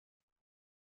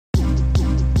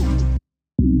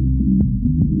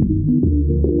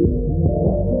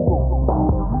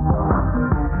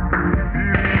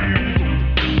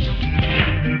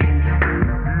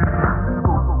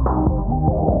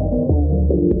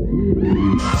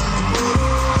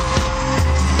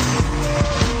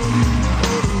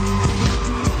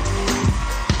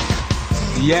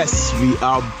Yes, we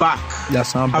are back.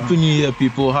 Yes, I'm Happy New Year,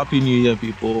 people. Happy New Year,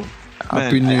 people.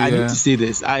 Happy New Year. I need to say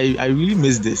this. I really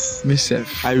miss this.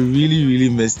 I really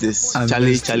miss this.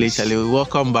 Charlie.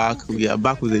 Welcome back. We are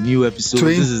back with a new episode.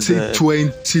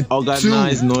 2022. This is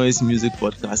Organized Noise Music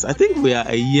Podcast. I think we are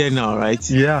a year now, right?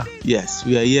 Yeah. Yes,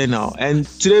 we are a year now. And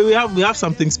today we have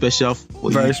something special for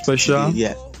you. Very special. Today.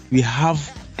 Yeah. We have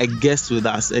a guest with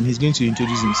us, and he's going to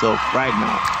introduce himself right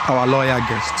now. Our lawyer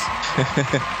guest.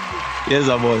 Yes,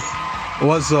 our boss.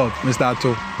 What's up, Mr.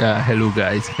 Ato? Hello,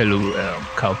 guys. Hello,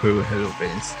 Calpero. Hello,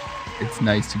 Vince. It's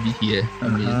nice to be here. I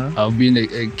mean, I've been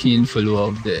a keen follower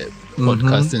of the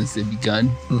podcast since it began.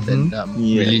 And I'm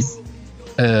really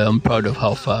I'm proud of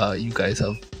how far you guys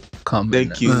have come.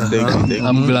 Thank you.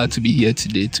 I'm glad to be here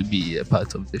today to be a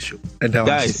part of the show.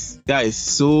 Guys.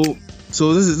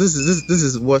 So this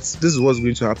is what's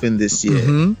going to happen this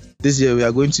year. This year we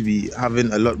are going to be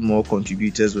having a lot more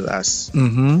contributors with us.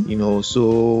 You know,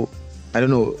 so I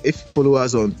don't know if you follow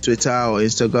us on Twitter or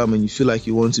Instagram and you feel like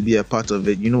you want to be a part of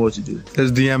it, you know what to do.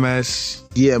 There's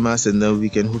DMS, and then we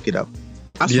can hook it up.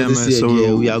 As DMS, for this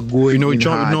year, we are going.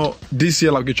 This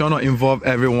year, like we're trying to involve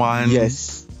everyone.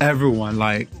 Yes, everyone.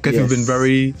 Like, because you've been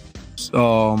very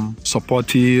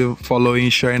supportive,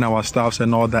 following, sharing our stuffs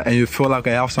and all that, and you feel like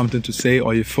I have something to say,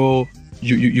 or you feel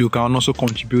you can also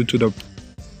contribute to the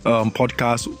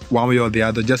podcast one way or the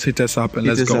other, just hit us up and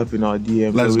let's go. Up in our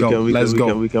DM. Let's go. Let's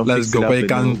go. But you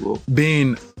can be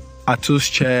in Atu's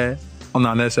chair on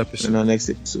our next episode.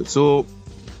 So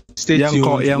stay tuned.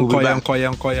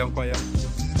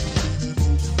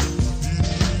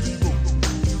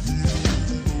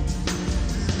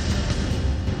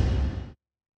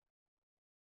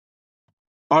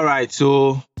 All right,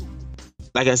 so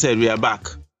like I said, we are back.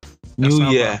 New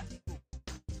year,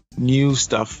 new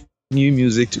stuff, new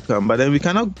music to come. But then we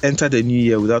cannot enter the new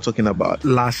year without talking about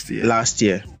last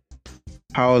year.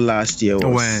 How last year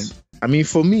was. I mean,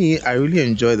 for me, I really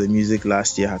enjoyed the music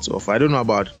last year had to offer. I don't know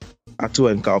about Atu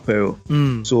and Calpero.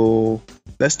 So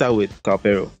let's start with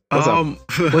Calpero. What do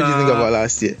you think about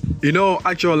last year? You know,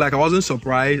 actually, like I wasn't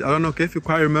surprised. I don't know if you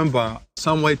quite remember,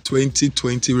 somewhere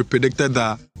 2020, we predicted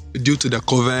that due to the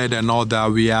COVID and all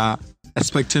that, we are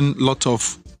expecting a lot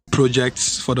of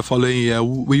projects for the following year,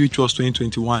 which was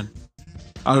 2021.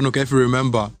 I don't know if you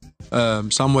remember,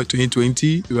 somewhere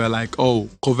 2020, we were like,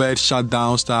 COVID shut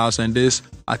down stars and this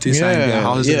artists are in their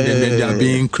houses and then they are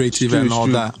being creative and all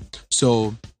that.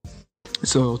 So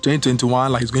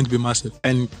 2021, like, it's going to be massive.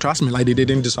 And trust me, like, they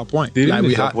didn't disappoint. We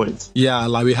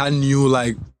had new,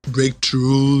 like,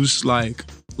 breakthroughs,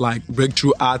 like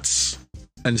breakthrough arts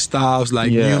and styles,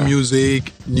 like new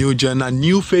music, new genre,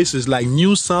 new faces, like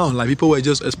new sound, like people were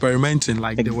just experimenting,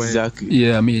 like exactly.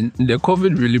 Yeah, I mean, the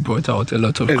COVID really brought out a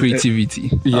lot of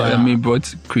creativity.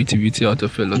 Brought creativity out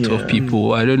of a lot of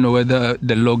people. I don't know whether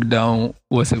the lockdown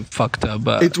was a factor,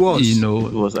 but it was. You know,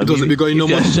 it was because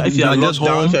if you are just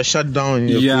home, if you're shut down,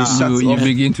 you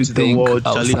begin to think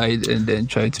outside and then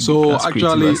try to be as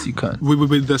creative as you can.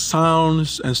 With the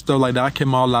sounds and stuff like that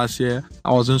came out last year,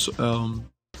 I wasn't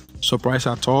surprised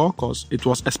at all because it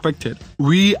was expected.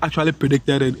 We actually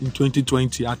predicted it in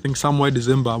 2020, I think somewhere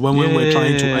December, when we were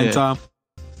trying to enter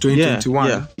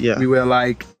 2021. We were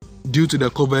like, due to the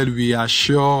COVID, we are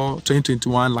sure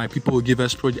 2021, like, people will give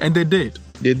us project, and they did.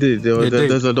 There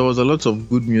was a lot of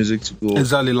good music to go.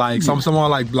 Exactly, like someone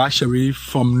like Black Sherif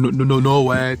from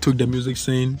nowhere took the music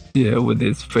scene. Yeah, with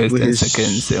his first and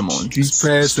second sermon.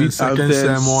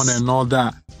 Sermon and all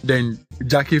that. Then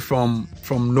Jackie from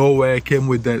nowhere came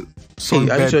with the song.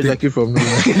 Are you sure Jackie from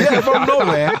nowhere? Yeah, from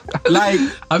nowhere. Like,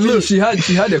 I mean, she had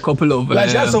a couple of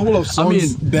she had a couple of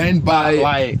songs.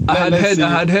 I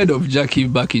had heard of Jackie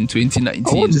back in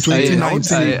 2019.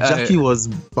 Jackie was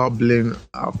bubbling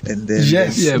up, and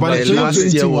then but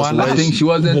last year was I think she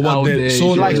wasn't out there.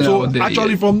 So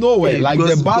actually from nowhere, like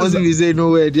the buzz. We say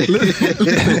nowhere.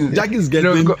 Jackie's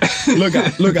getting. Look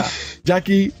at.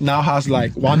 Jackie now has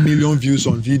like 1 million views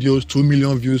on videos, 2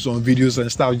 million views on videos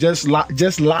and stuff. Just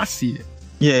last year.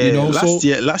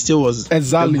 Last year was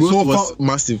exactly the growth was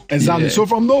massive. Exactly. So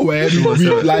from nowhere, we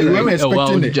were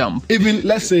expecting it. Jump. Even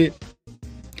let's say,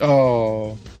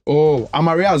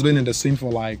 Amaria has been in the scene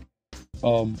for like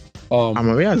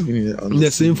Amaria has been in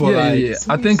the scene for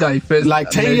I think I first like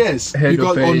 10 years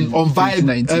because on Vibe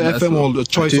FM or the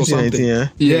Choice or something.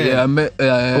 I met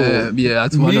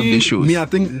at one of the shows. I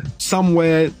think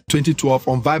somewhere 2012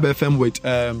 on Vibe FM with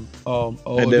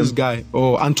this guy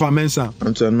Antoine Mensah.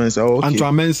 Antoine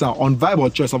Mensah on Vibe or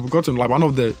Choice. I've forgotten, like one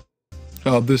of the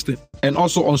this thing, and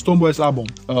also on Stonebwoy's album.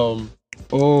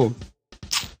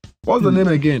 What's the name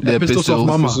again? The Pistols of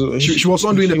Mama. She was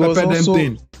on doing the Pepper Them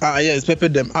thing. Yes, Pepper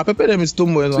Them. Pepper Them is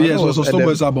Stonebwoy. So yes, it was a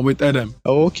Stonebwoy's album with Edem.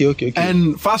 Oh, okay.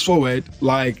 And fast forward,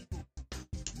 like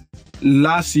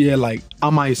last year, like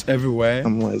Ama is everywhere.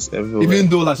 Even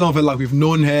though like some of it, like we've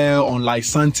known her on like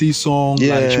Santi song,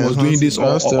 like she was doing this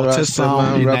or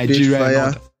sound in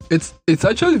Nigeria. It's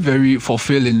actually very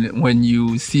fulfilling when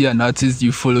you see an artist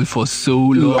you followed for so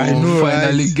long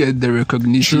finally get the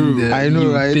recognition. True. I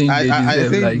know, right? I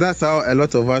think that's how a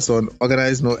lot of us on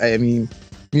Organized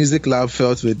Music Lab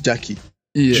felt with Jackie.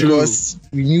 Yeah. Because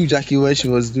we knew Jackie when she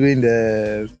was doing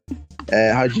the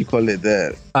how do you call it?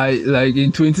 I like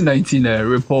in 2019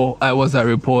 Report. I was at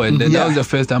Report, and then that was the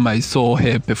first time I saw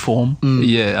her perform.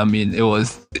 Yeah, I mean it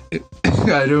was.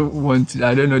 I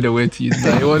don't know the word to use.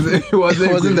 It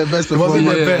wasn't the best performance.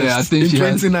 Yeah, I think in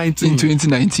 2019. In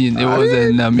 2019, it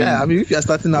wasn't. I mean, if you're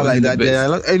starting out like that,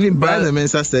 Brian the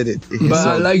Mensa said it. But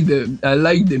I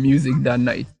like the music that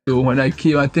night. So when I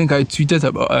came, I think I tweeted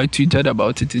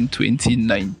about it in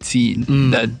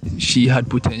 2019 that she had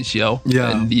potential.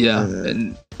 And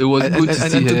it was good to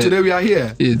see her. Today we are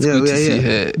here. It's good to see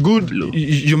her. Good.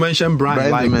 You mentioned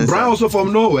Brian. Brian also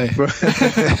from nowhere. Brian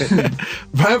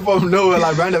from nowhere.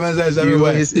 Like Brian the Mensa is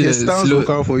everywhere. His stance will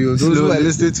come for you. Those who are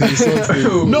listening to his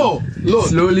songs. No, look.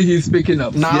 Slowly he's picking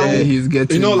up. Now he's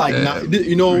getting.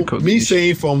 Me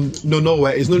saying from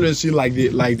nowhere. It's not necessarily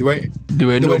like the way they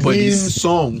were doing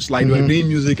songs, like they were doing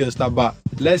music and stuff. But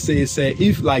let's say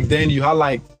if like then you had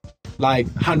like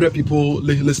 100 people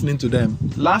listening to them.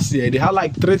 Last year they had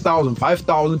like 3,000,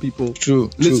 5,000 people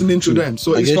listening to them.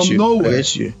 So it's from nowhere. I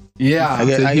get you. Yeah, I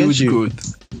get you. Good.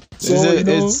 So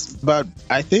but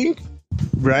I think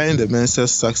Brian the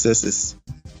Mensa's success is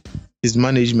his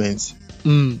management.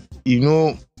 The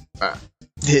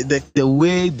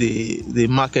way they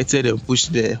marketed and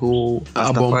pushed the whole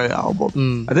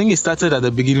album. I think it started at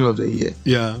the beginning of the year.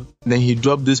 Yeah. Then he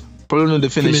dropped this. Probably not the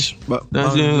finish. But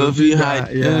then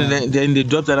they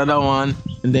dropped another one,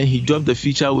 and then he dropped the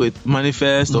feature with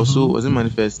Manifest. Also, was it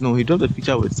Manifest? No, he dropped the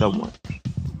feature with someone.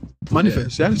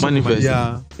 Manifest. Manifest.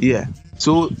 Yeah.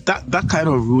 So that kind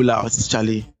of rollout,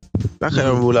 Charlie. That kind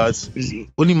of rollout,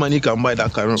 only money can buy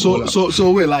that kind of rollout.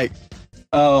 So wait, like,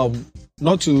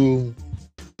 not to.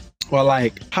 Well,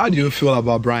 like, how do you feel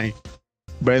about Brian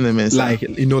the Mensa? Like,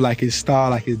 like his style,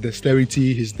 like his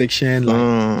dexterity, his diction,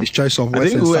 like his choice of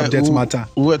words and subject matter.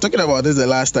 We were talking about this the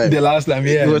last time.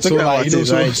 Yeah. We were talking about it,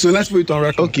 right? So let's put it on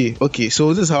record. Okay.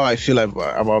 So this is how I feel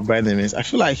about Brian the Mensa. I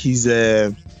feel like he's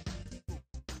a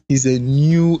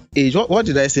new age. What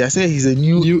did I say? I said he's a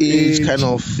new age kind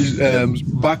of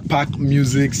backpack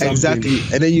music. Something. Exactly.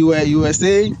 And then you were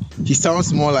saying he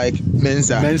sounds more like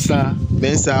Mensa of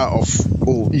Mensa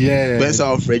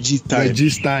of Reggie's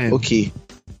time. Okay.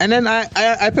 And then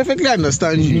I perfectly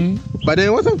understand you. But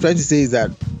then what I'm trying to say is that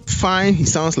fine, he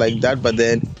sounds like that, but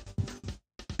then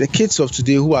the kids of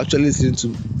today who are actually listening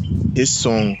to his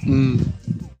song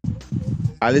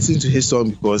are listening to his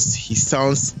song because he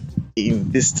sounds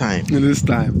in this time.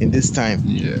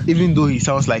 Yeah. Even though he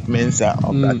sounds like Mensa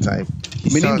of that time.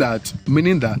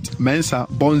 Meaning that Mensa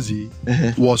Bonzi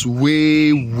was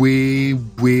way, way,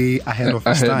 way ahead of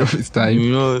his time.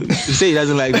 You say he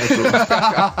doesn't like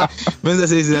that. Mensa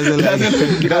says he doesn't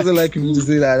like him to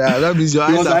say that. That means your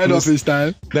he was ahead of his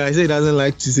time. No, I say he doesn't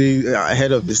like to say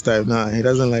ahead of his time. No, he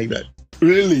doesn't like that.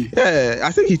 Really? Yeah,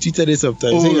 I think he tweeted it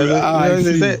sometimes.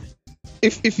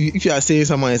 If you are saying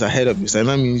someone is ahead of you, so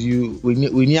that means you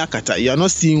are not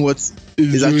seeing what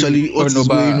is actually going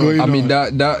on. I mean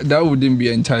that wouldn't be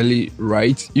entirely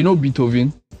right. You know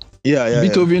Beethoven? Yeah.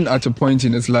 Beethoven at a point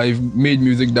in his life made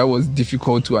music that was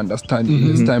difficult to understand in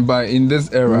his time, but in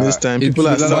this era, it's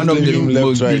one of the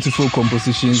most beautiful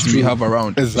compositions we have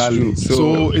around. Exactly.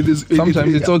 So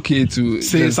sometimes it's okay to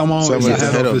say someone is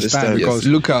ahead of his time. Because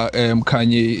look at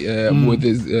Kanye with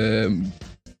his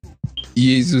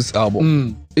Jesus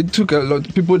album. It took a lot.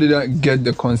 People didn't get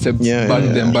the concept back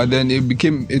then, but then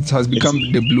it has become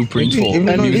the blueprint for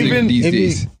music these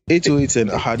days. 808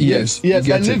 and hard. Yes,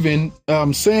 and even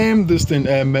same this thing.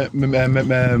 Mensa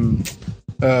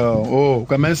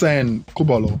and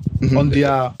Kubalo on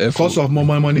their cost of more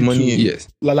money too. Yes,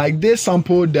 like they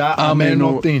sampled that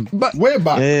Amen thing, but way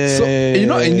back. So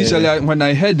initially when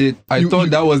I heard it, I thought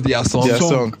that was their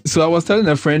song. So I was telling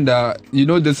a friend that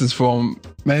this is from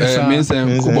Mensa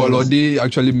and Kubalo. They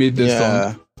actually made this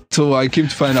song. So I came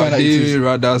to find out they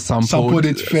rather sampled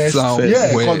it first.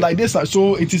 Because like this,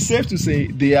 so it is safe to say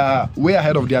they are way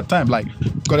ahead of their time. Like,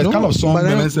 because the kind of song but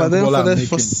then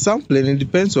for sampling, it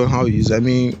depends on how you use. I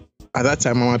mean, at that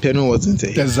time, Amapiano wasn't a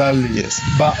hit. Exactly. Yes.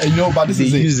 But but this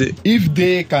is it. If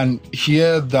they can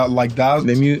hear that like that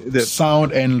the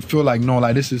sound and feel like no,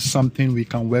 like this is something we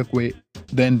can work with,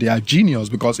 then they are genius.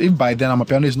 Because if by then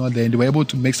Amapiano is not there, they were able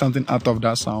to make something out of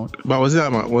that sound. But was it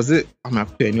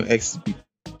Amapiano XB?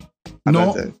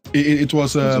 No, it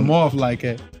was more of like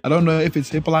I don't know if it's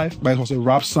hip life, but it was a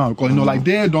rap sound. Because like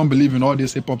they don't believe in all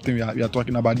this hip hop thing we are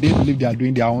talking about. They believe they are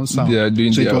doing their own sound.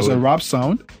 So it was a rap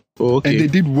sound. Oh, okay. And they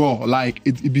did well. Like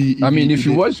it be. I mean, if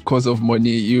you watch Cause of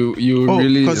Money, you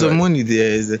really. Cause of Money,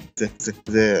 there is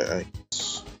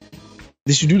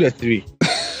they should do the 3.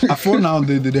 I feel now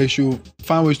they should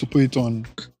find ways to put it on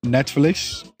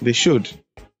Netflix. They should.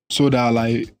 So that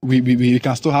like we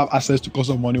can still have access to Cause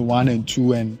of Money 1 and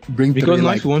 2 and bring. Because 3, now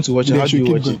like, if you want to watch it, how do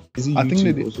you watch it? Is it I think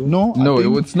YouTube they also?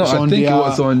 no, it's not. I think it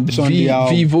was on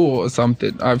Vivo or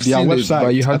something. I've seen website, it,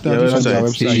 but you have to their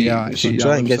website. Yeah, so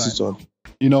try and get it on.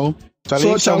 You know,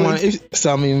 so if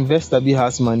some investor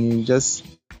has money, just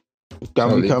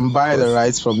we can buy the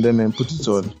rights from them and put it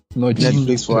on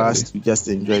Netflix for us to just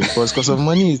enjoy. Because of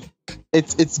Money,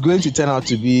 it's going to turn out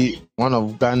to be one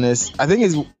of Ghana's. I think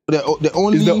it's the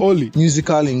only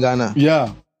musical in Ghana.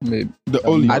 Yeah. Maybe. The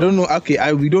only. I don't know.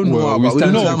 Okay, we don't know about. We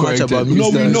don't know that much about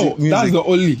music. No, we know. That's the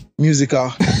only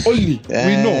musical. Only.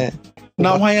 We know.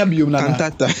 Now why am you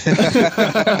Cantata?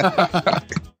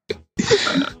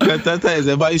 Cantata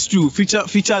is but it's true.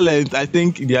 Feature length. I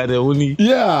think they are the only.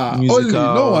 Yeah. Musical,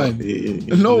 only.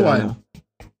 No one.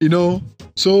 You know.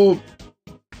 So,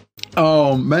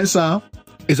 Mensah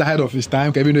is ahead of his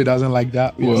time. Even though he doesn't like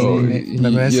that.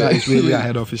 Mensah is really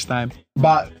ahead of his time.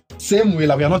 But same way,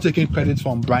 like we are not taking credit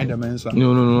from Brian the Mensah.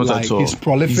 No, not like, at all. He's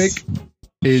prolific.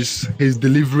 His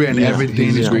delivery and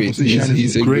everything. His great.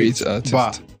 He's a great artist.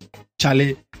 But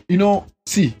Charlie, you know,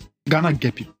 see, Ghana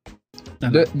get people.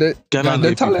 The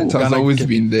talent has always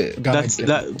been there.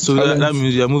 That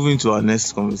means we are moving to our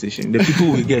next conversation. The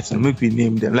people we get, make we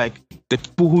name them. Like the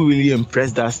people who really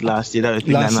impressed us last year. That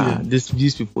we think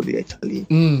these people they actually.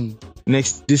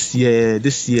 This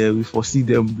year we foresee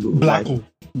them blow.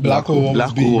 Blacko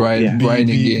will be Brian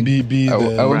again.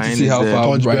 I want to see how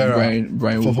far Brian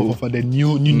will for the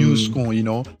new school, you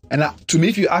know. And to me,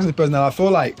 if you ask me personally, I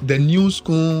feel like the new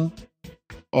school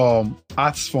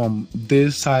arts from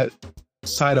this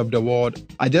side of the world,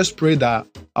 I just pray that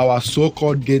our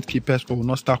so-called gatekeepers will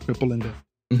not start crippling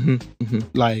them.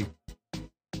 Like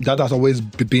that has always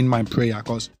been my prayer,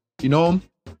 because you know,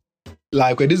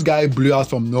 like when this guy blew out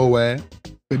from nowhere,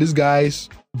 when these guys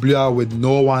blew out with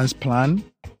no one's plan,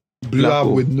 blew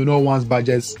out with no one's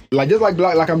budgets, like just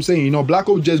like I'm saying, you know,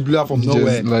 Blacko just blew out from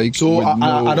nowhere. Like, so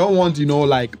I don't want, you know,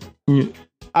 like.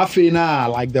 Afina,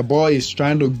 like the boy is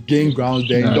trying to gain ground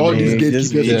there. And all these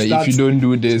gatekeepers if you don't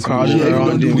do this, we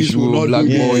will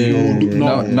blackball you.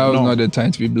 Now is not the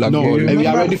time to be blackballed. And we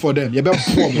are ready for them.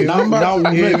 Now we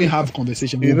don't even have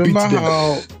conversation. We remember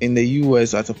how in the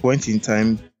US at a point in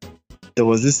time there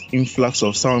was this influx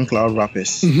of SoundCloud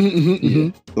rappers.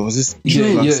 There was this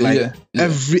influx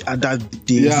every other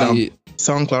day.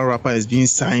 SoundCloud rapper is being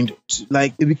signed.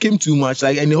 Like it became too much.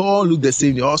 Like, and they all look the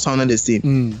same. They all sounded the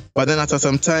same. But then after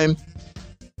some time,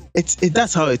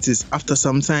 that's how it is. After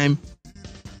some time,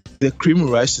 the cream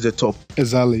will rise to the top.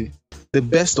 Exactly. The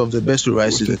best of the best will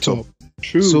rise to the top.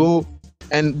 True. So,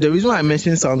 and the reason why I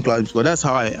mentioned SoundCloud is because that's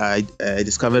how I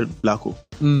discovered Blacko.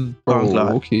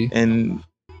 SoundCloud. Okay. And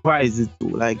why is it so?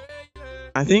 Like,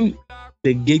 I think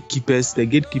the gatekeeper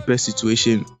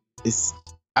situation is.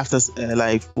 After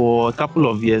like for a couple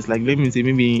of years, like let me say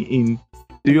maybe in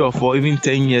 3 or 4, even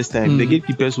 10 years time, the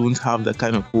gatekeepers won't have the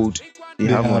kind of hold they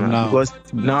have now. Because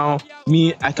now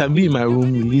I can be in my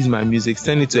room, release my music,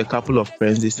 send it to a couple of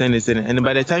friends, they send it, and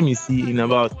by the time you see in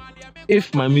about,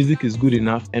 if my music is good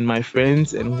enough and my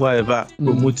friends and whoever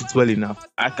promote it well enough,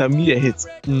 I can be a hit.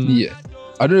 Yeah,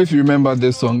 I don't know if you remember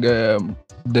this song.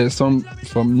 There's some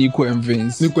from Nico and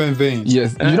Vince.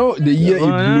 Yes. You know, the year it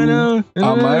blew,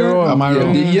 am I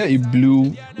wrong? The year it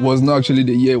blew was not actually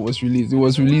the year it was released. It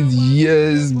was released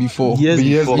years before. Yeah,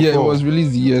 it was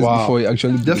released years before it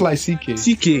actually blew. Just like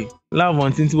CK. Love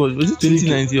Wanting was it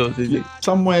 2019 or something?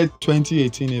 Somewhere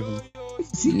 2018 even.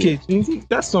 CK,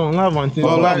 that song, Love Wanting.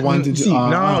 Love Wanting.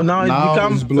 Now it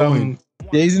becomes blowing.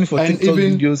 They're using for TikTok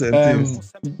videos and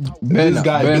things. This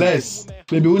guy, Bless.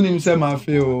 Maybe when him say my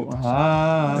feel.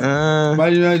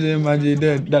 Imagine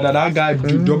that guy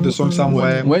dropped the song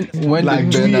somewhere. When like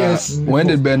 2 years. When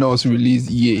did Burna was released?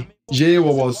 Jay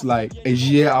was like a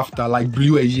year after, like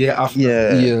blew a year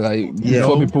after.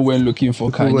 Before people went looking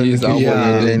for Kanye's album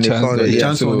and then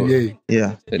chance on it.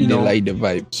 And they like the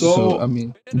vibe. So I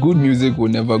mean, good music will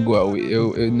never go away.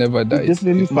 It never dies.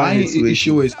 My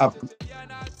issue is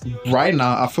right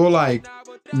now, I feel like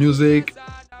music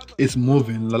is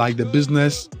moving. Like the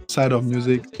business side of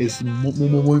music is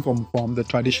moving from the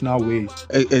traditional ways.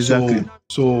 Exactly.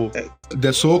 So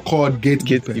the so-called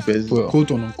gatekeepers,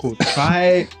 quote unquote,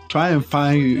 try and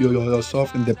find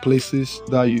yourself in the places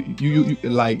that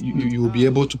you will be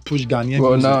able to push Ghanaian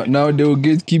music. Now they will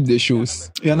gatekeep the shows.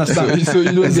 You understand? So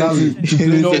you don't get to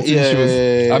play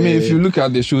shows. I mean, if you look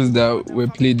at the shows that were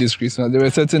played this Christmas, there were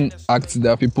certain acts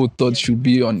that people thought should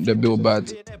be on the bill,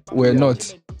 but were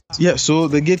not. Yeah, so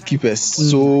the gatekeepers.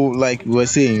 So like we were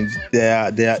saying,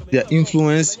 their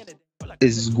influence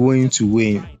is going to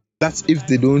wane. That's if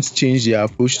they don't change their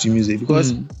approach to music,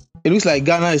 because it looks like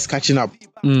Ghana is catching up.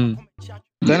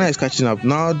 Ghana is catching up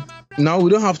now. We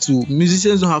don't have to.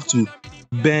 Musicians don't have to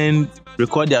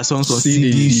record their songs on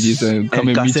CDs and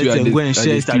cassettes and go and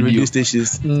share it at radio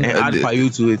stations and add Payo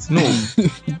to it.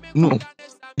 No.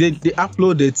 They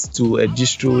upload it to a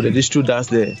distro. The distro does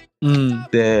the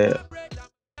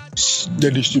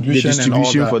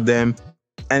distribution for them,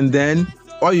 and then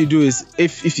all you do is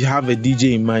if you have a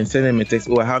DJ in mind, send them a text.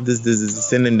 I have this,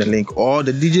 send them the link, or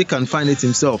the DJ can find it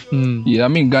himself. Yeah, I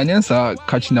mean, Ghanaians are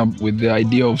catching up with the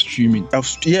idea of streaming.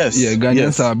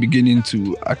 Ghanaians are beginning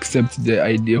to accept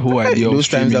whole idea of streaming. Those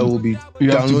times that will be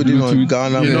downloading on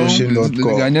GhanaMotion.com.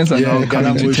 Ghanaians are now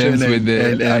coming to terms with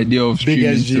the idea of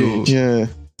streaming.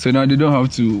 So now they don't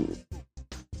have to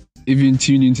even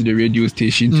tune into the radio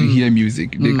station to hear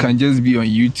music. They can just be on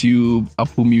YouTube,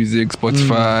 Apple Music,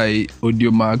 Spotify,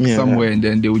 Audiomack, somewhere, and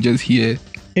then they will just hear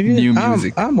new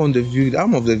music. I'm of the view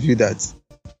that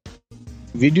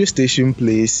radio station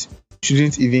plays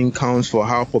shouldn't even count for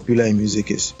how popular a music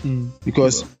is,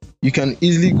 because you can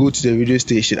easily go to the radio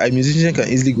station. A musician can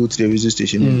easily go to the radio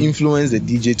station and influence the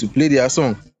DJ to play their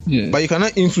song, but you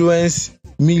cannot influence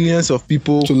millions of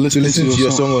people to listen to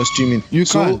your song on streaming.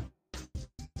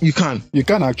 You can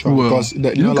actually, because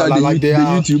there are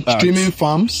YouTube streaming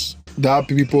farms that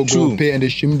people go pay and they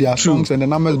stream their songs and the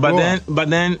numbers grow. But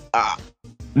then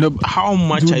how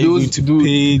much are you going to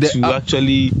pay to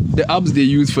actually the apps they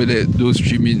use for those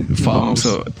streaming farms?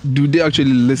 So do they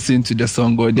actually listen to the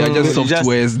song, or they are just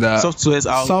softwares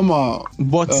out? Some are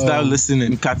bots that listen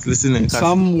and cut.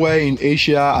 Somewhere in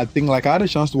Asia, I think, like I had a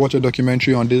chance to watch a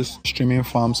documentary on this streaming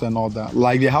farms and all that.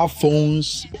 Like they have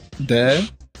phones there,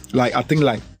 like I think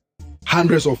like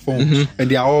hundreds of phones, and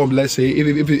they are all, let's say, if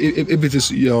it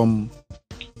is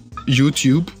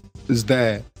YouTube is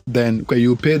there, then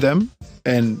you pay them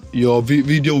and your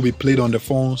video will be played on the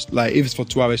phones, like if it's for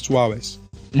 2 hours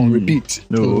on repeat.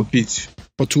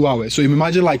 For 2 hours. So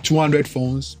imagine like 200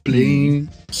 phones playing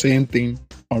same thing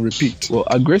on repeat. Well,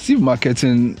 aggressive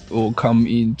marketing will come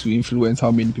in to influence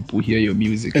how many people hear your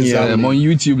music. On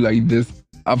YouTube like this,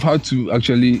 I've had to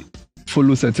actually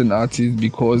follow certain artists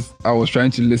because I was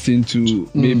trying to listen to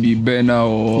maybe Burna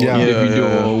or the video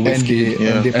or Wizkid,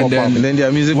 and then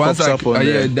their music pops up on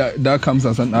there. That comes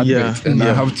as an advert, and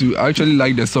I have to actually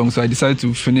like the song, so I decided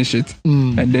to finish it.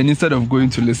 And then instead of going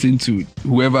to listen to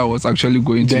whoever I was actually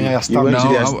going to,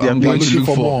 I'm going to look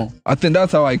for more. I think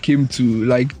that's how I came to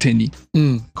like Tenny,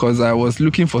 because I was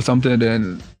looking for something,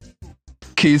 then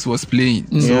Case was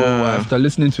playing. So after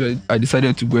listening to it, I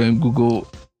decided to go and Google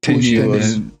Tenny, and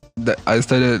then I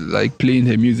started like playing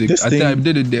her music. I think I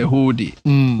did it the whole day.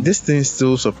 This thing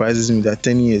still surprises me that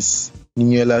Tenny is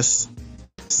Ninyola's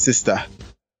sister.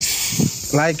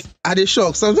 Like, I did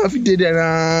shock. Sometimes we did it.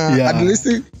 I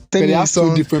listen to Tenny song,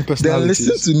 two different personalities.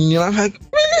 Then listen to Ninyola. I'm like,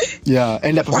 really? Yeah,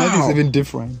 and the personality is even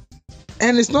different.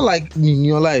 And it's not like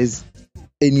Ninyola is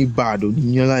any bad, or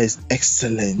Ninyola is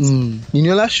excellent.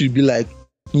 Ninyola should be like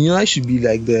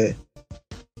the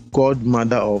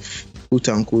godmother of quote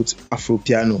unquote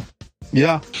Afropiano.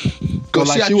 Yeah, because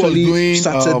like she was doing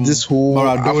started this whole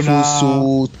Maradona, Afro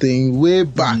soul thing way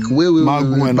back,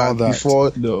 way back before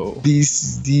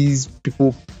these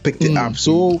people picked it up.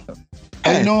 So,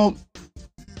 and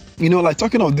you know, like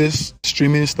talking of this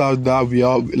streaming stuff that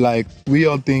we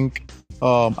all think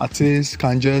artists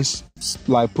can just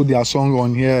like put their song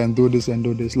on here and do this.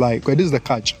 Like, this is the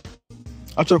catch.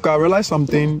 Actually, I realized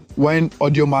something when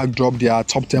Audiomack dropped their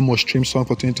top 10 most streamed song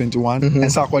for 2021, and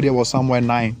Sarkodie was somewhere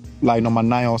 9, like number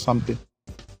 9 or something.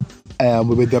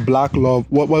 With the Black Love,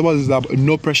 what was that?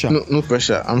 No Pressure. No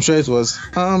Pressure. I'm sure it was.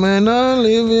 I'm an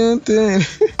unliving thing.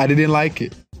 I didn't like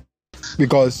it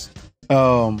because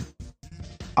I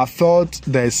thought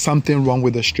there's something wrong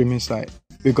with the streaming side,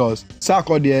 because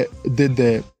Sarkodie did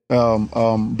the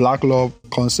Black Love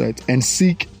concert and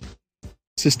Seek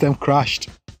system crashed.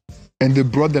 And they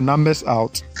brought the numbers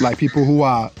out, like people who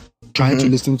are trying to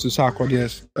listen to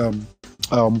Sarkodie's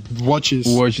watch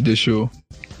the show,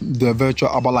 the virtual,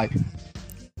 about like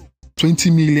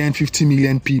 20 million, 50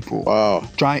 million people. Wow.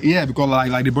 Because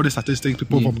like they brought the statistics,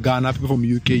 people from Ghana, people from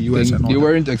UK, US, and all they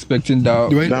weren't expecting that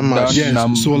much.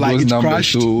 Yes. So like it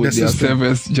crashed so the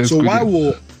system. So why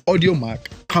will Audiomack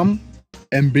come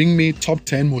and bring me top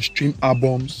 10 most streamed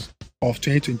albums of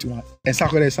 2021? And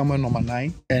Sarkodie is somewhere number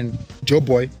 9, and Joe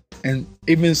Boy, and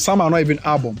even some are not even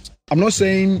albums. I'm not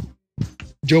saying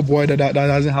Joe Boy that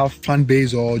doesn't have fan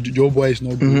base or Joe Boy is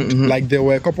not good. Like there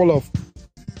were a couple of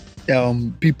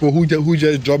people who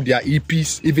just dropped their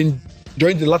EPs even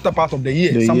during the latter part of the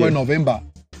year, somewhere in November,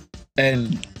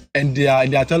 and they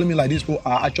are telling me like these people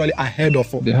are actually ahead of.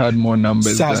 They had more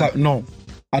numbers. No,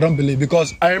 I don't believe,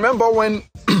 because I remember when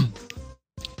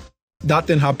that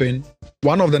thing happened.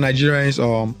 One of the Nigerians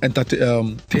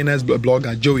entertainers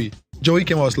blogger Joey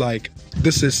came was like,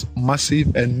 this is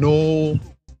massive and no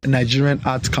Nigerian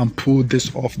arts can pull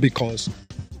this off because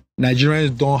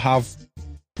Nigerians don't have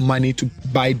money to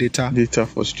buy data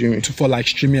for streaming, for like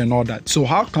streaming and all that. So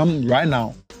how come right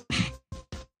now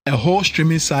a whole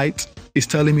streaming site is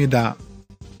telling me that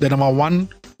the number 1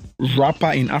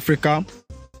 rapper in Africa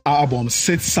album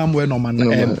sits somewhere number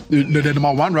 9? The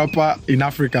number 1 rapper in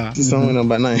Africa somewhere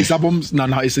number 9. His albums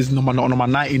now it says number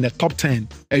 9 in the top 10,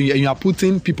 and you are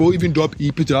putting people who even drop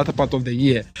EP to the latter part of the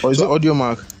year. Or is it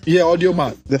Audiomack? Yeah,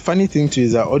 Audiomack. The funny thing too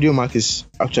is that Audiomack is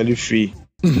actually free.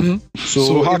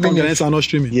 So how come the are not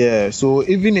streaming? Yeah, so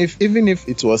even if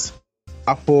it was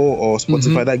Apple or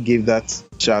Spotify that gave that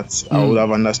chart, I would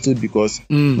have understood, because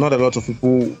not a lot of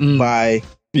people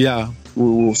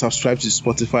will subscribe to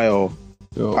Spotify or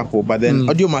Apple. But then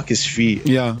Audiomack is free.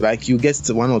 Yeah, like you get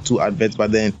 1 or 2 adverts,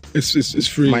 but then it's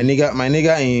free. My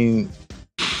nigga in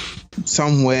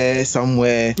somewhere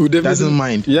doesn't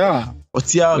mind. Yeah.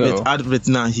 But advert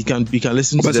now he can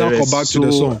listen to the rest. Come back to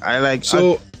the song.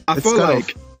 I feel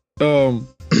like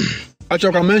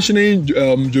actually I'm mentioning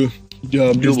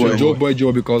Joe Boy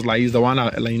because like he's the one I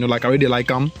already like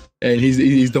him, and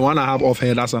he's the one I have off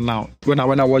head as of now. When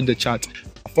I watch the chat,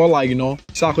 I felt like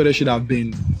Sarkodie should have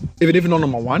been, even if not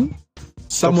number 1,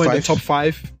 somewhere in the top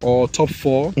 5 or top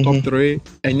 4, top 3,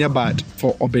 and yeah, bad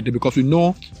for Obede, because we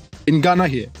know in Ghana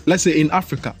here, let's say in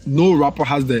Africa, no rapper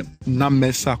has the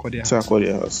numbers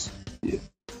Sarkodie has. Yeah.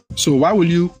 So why will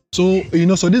you? So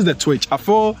this is the Twitch. I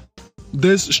feel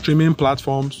these streaming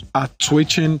platforms are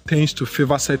twitching things to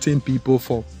favor certain people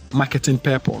for marketing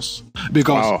purpose.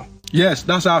 Because yes,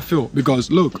 that's how I feel.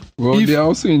 Because look, they're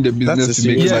also in the business to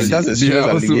make money. That's a serious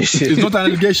allegation. It's not an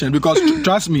allegation, because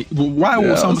trust me, why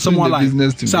would someone like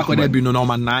Sarkodie be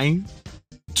number 9?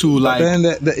 But then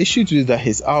the issue too is that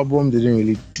his album didn't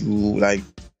really do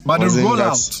but the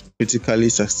rollout critically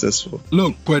successful.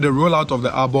 Look, for the rollout of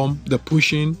the album, the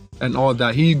pushing and all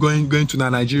that, he going to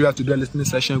Nigeria to do a listening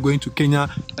session, going to Kenya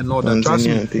and all that. Trust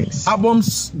me,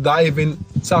 albums that even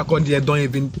Sarkodie don't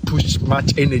even push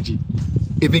much energy,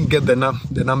 even get the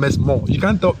numbers more. You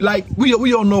can't tell. Like we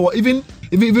all know what, even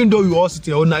though we all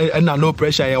sitting and no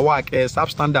pressure, work,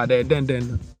 substandard,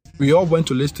 then. We all went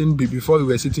to listen before we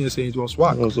were sitting here saying it was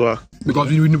whack.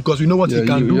 Because we know what he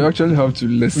can do. You actually have to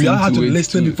listen. We have to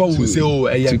listen before we say,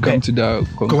 to come to that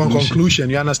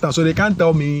conclusion. You understand? So they can't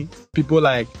tell me people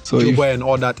like Joe Boy and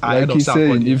all that ahead of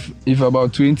Sarkodie. If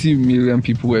about 20 million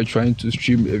people were trying to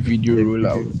stream a video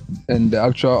rollout and the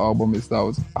actual album is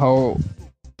out, how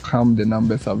come the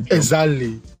numbers have dropped?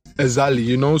 Exactly.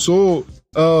 So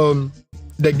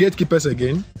the gatekeepers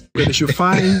again, they should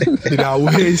find their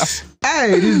ways.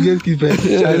 Hey, these gatekeepers.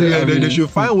 They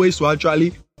should find ways to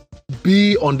actually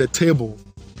be on the table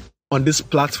on these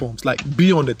platforms, like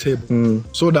be on the table,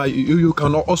 so that you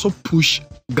can also push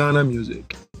Ghana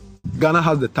music. Ghana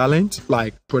has the talent,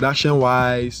 like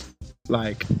production-wise,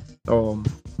 like writers,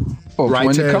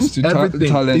 when it comes to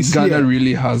talent, Ghana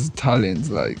really has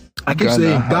talent. Like I keep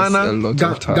saying,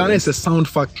 Ghana is a sound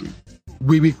factory.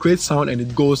 We create sound and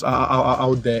it goes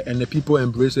out there, and the people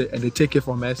embrace it and they take it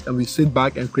from us, and we sit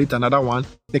back and create another one,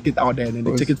 take it out there, and then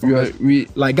they take it from us.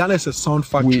 Like Ghana is a sound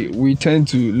factory. We tend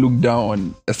to look down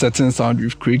on a certain sound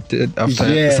we've created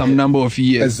after some number of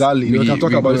years. Exactly. We can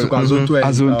talk about it.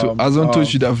 Azonto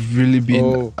should have really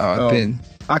been our thing.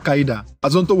 Akaida.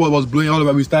 Azonto was blowing all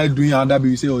over. We started doing another,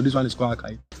 we say, this one is called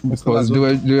Akaida. Because they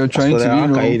were trying to,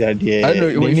 Akaida, I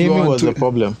don't know. The naming was the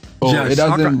problem. It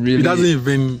doesn't really. It doesn't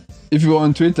even. If you're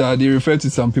on Twitter, they refer to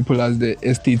some people as the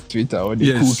estate Twitter or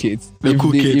the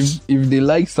cool kids. If they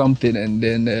like something and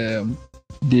then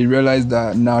they realize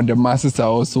that now the masses are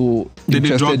also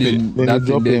interested in that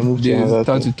thing, they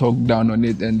start to talk down on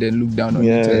it and then look down on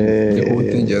it, and the whole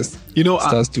thing just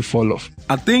starts to fall off.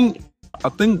 I think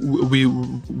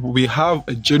we have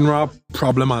a general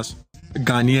problem as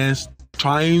Ghanaians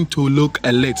trying to look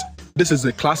elite. this is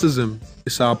the classism.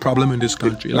 It's our problem in this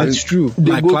country. Like, it's true.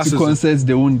 They like go classism. to concerts,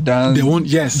 they won't dance. They won't.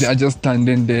 Yes, they are just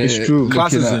standing there. It's true.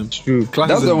 Classism. It's true. Classism.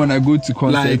 That's why when I go to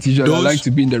concerts, usually I like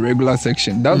to be in the regular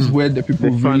section. That's where the people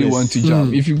really want to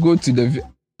jam. If you go to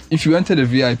if you enter the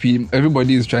VIP,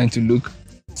 everybody is trying to look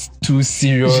too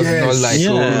serious. Not like,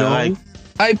 like,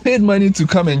 I paid money to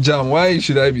come and jam. Why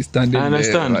should I be standing there? I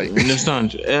understand. Like,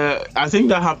 I think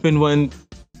that happened when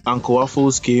Uncle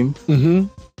Waffles came.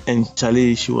 And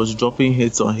Charlie, she was dropping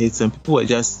hits on hits, and people were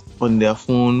just on their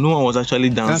phone. No one was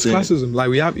actually dancing. That's classism. Like,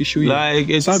 we have issue here.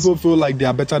 Like, some people feel like they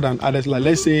are better than others. Like,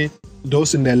 let's say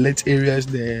those in the lit areas,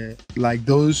 they're like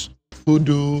those who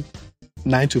do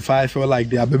 9 to 5 feel like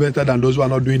they are better than those who are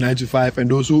not doing 9 to 5,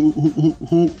 and those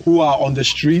who are on the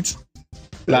streets.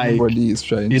 Like, everybody is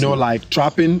trying, like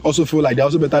trapping, also feel like they're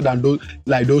also better than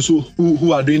those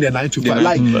who are doing the 9 to 5.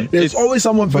 Like, there's always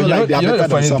someone feel like they are better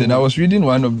than someone. I was reading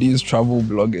one of these travel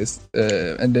bloggers,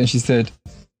 and then she said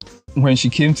when she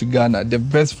came to Ghana, the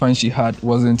best fun she had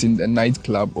wasn't in the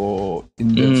nightclub or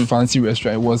in the fancy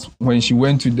restaurant. It was when she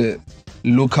went to the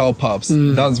local pubs.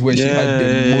 That's where she had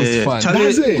the most fun.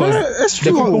 That's it. That's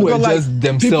true. The people were just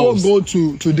themselves. People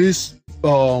go to this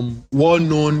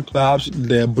well-known clubs,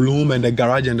 the Bloom and the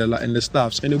Garage and the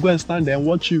stuffs, and they go and stand there and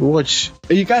watch.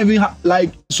 And you can't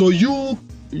even so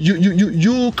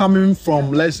you coming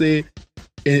from, let's say,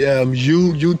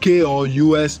 UK or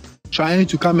US, trying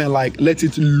to come and like let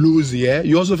it loose.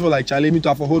 You also feel like, Charlie, me to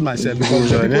have to hold myself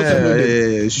because people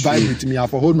vibe with me, I have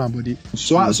to hold my body.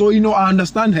 So I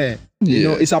understand her.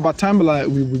 It's about time like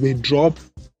we drop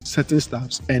certain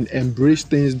stuffs and embrace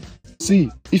things.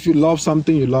 See, if you love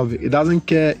something, you love it. It doesn't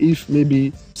care if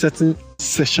maybe certain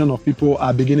section of people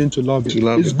are beginning to love it.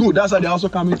 It's good. That's why they also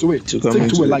come into it. Stick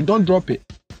to it. Like, don't drop it.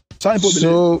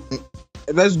 So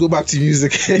let's go back to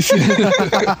music.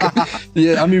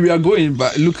 Yeah, I mean, we are going,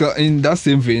 but look at, in that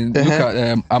same vein, look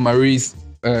at Amare's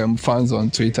fans on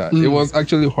Twitter. It was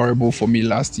actually horrible for me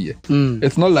last year.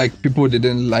 It's not like people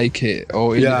didn't like her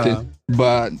or anything,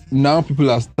 but now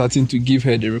people are starting to give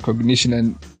her the recognition,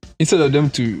 and instead of them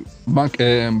to bank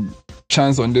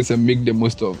chance on this and make the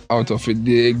most out of it,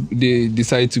 they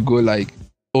decide to go like,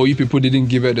 oh, you people didn't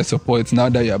give her the support. Now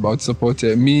that you're about to support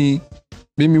her,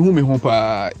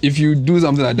 if you do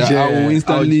something like that, I will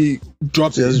instantly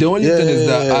drop it. The only thing is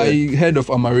that I heard of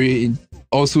Amare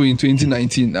also in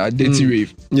 2019 at Dirty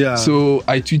Rave. So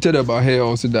I tweeted about her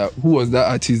also, that who was that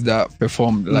artist that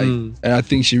performed, like, and I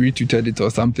think she retweeted it or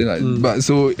something like that. But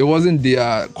so it wasn't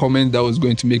their comment that was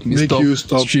going to make me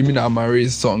stop streaming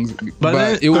Amare's songs.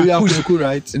 But it was cool,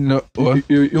 right? No, are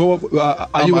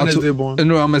you Wednesday born?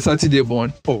 No, I'm a Saturday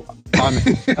born. Oh,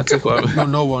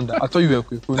 no wonder. I thought you were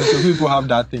quick. So people have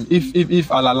that thing.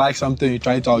 If I like something, you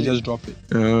try it, I'll just drop it.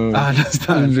 I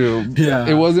understand.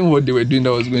 It wasn't what they were doing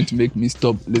that was going to make me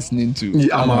stop listening to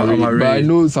Amare. But I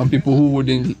know some people who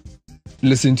wouldn't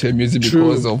listen to her music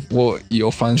because of what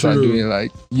your fans are doing.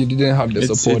 Like, you didn't have the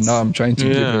support. Now I'm trying to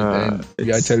give it, and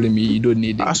you are telling me you don't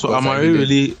need it. That's what Amare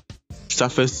really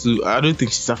suffers to. I don't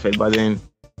think she suffered, but then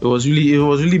it was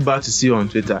really bad to see on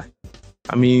Twitter.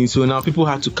 I mean, so now people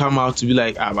had to come out to be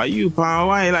like, but you, pa,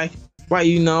 why are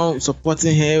you now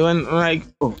supporting her? And like,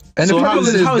 and so the how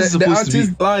is the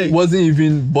artist like, wasn't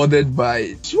even bothered by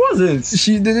it. She wasn't.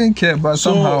 She didn't care, but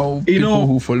somehow people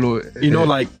who follow,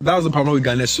 like, that was the problem with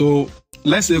Ghana. So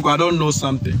let's say I don't know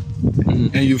something,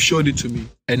 and you've showed it to me,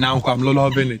 and now I'm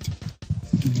loving it.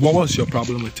 What was your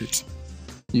problem with it?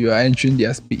 You are entering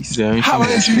their space. How am I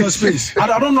entering your space?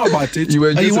 I don't know about it. You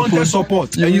wanted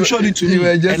support, and you showed it to me,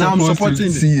 and I'm supporting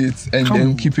it. See it and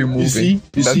then keep it moving.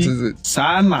 You see, is it.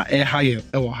 Sana in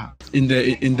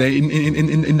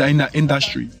the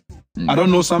industry. I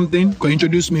don't know something. Can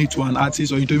introduce me to an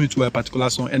artist or introduce me to a particular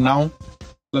song, and now,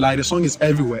 like, the song is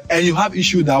everywhere, and you have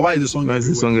issue that why is the song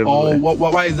everywhere? Or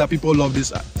why is that people love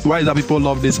this? Why is that people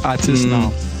love this artist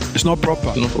now? It's not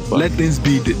proper. Let things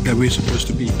be the way it's supposed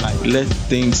to be. Like, let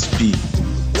things be.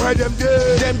 Where them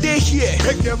they here,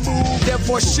 make them move, them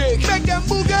for shake, make them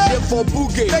boogie, them for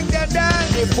boogie, make them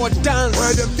dance, them for dance.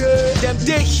 Where them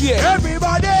they here,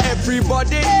 everybody,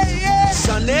 hey,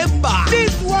 Sanemba,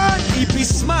 this one, EP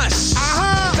smash,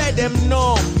 let them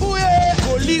know,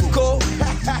 Koliko.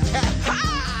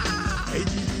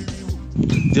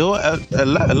 There were a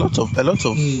lot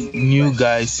of new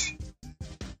guys.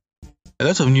 A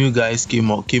lot of new guys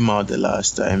came out the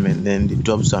last time, and then they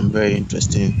dropped some very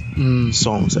interesting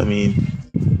songs. I mean,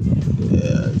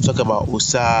 talk about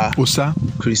Osa,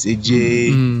 Chris AJ,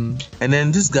 and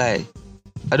then this guy.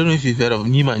 I don't know if you've heard of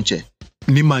Nimanche.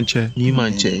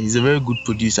 He's a very good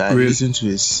producer. I listen to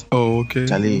his. Oh, okay.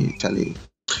 Charlie.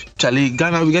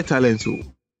 Ghana, we get talent too.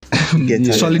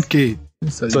 Solid K.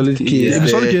 Solid K. If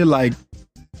Solid K like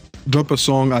drop a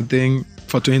song, I think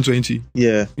for 2020.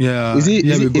 Yeah. Is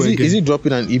he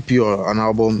dropping an EP or an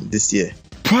album this year?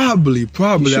 Probably.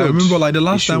 I remember like the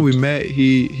last time we met,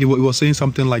 he was saying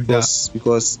something like that.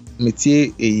 Because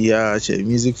Métier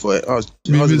music for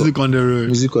music on the road.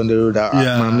 Music on the road.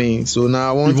 My main. So now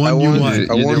I want one.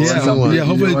 Yeah,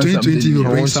 hopefully 2020 will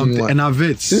bring something. And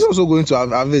Avets. This is also going to have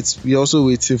Avets. We're also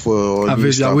waiting for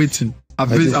Avets. We are waiting.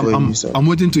 I'm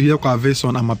waiting to hear Avets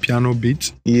on Amapiano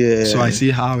beat. Yeah. So I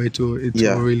see how it will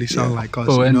really sound like us.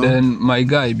 Oh, and then my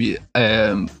guy be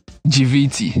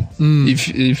GVT.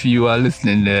 If you are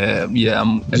listening,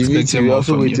 I'm expecting more from you. We're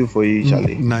also waiting for you,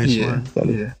 Charlie. Nice one.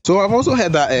 Yeah. So I've also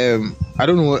heard that I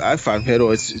don't know if I've heard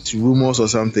or it's rumors or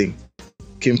something.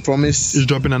 King Promise is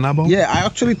dropping an album. Yeah, I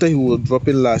actually thought he would drop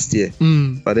it last year,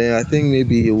 but then I think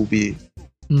maybe it will be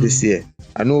this year.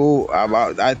 I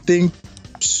think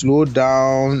Slow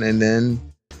Down and then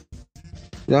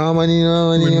enjoy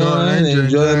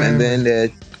them, and then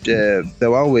the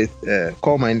one with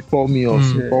call me or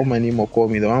call my name or call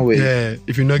me, the one with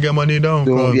if you not get money down,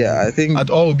 I think at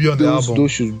all will be on the album.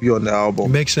 Those should be on the album. It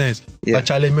makes sense. But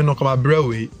Charlie may not come a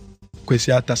Brewery.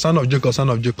 Kwesiata, son of Jacob.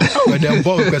 When they're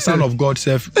born with the son of God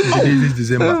self this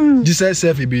December. Jesus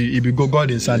self he be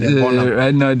God inside them.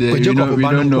 Right now we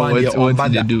don't know what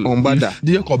they do.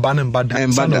 Jacob ban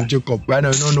Bada, son of Jacob. Right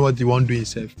now we don't know what he want to do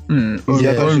himself.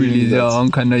 Really their own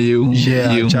kind of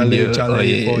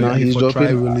Charlie. Now he's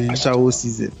dropping a shower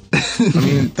season. I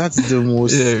mean that's the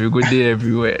most we go there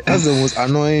everywhere. That's the most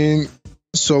annoying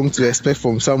song to expect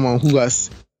from someone who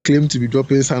has claimed to be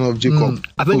dropping Son of Jacob.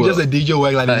 I think just a DJ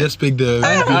work like they just pick the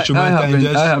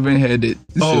instrumental. I haven't heard it.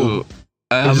 So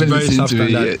I haven't listened to it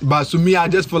yet. But to me, I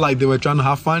just feel like they were trying to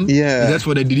have fun. Yeah. Just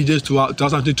for the DJs to have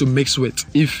something to mix with.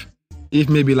 If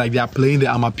maybe like they are playing the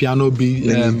Amapiano beat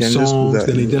songs,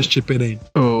 then they just chip it in.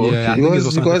 Oh, okay. Yeah,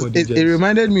 because it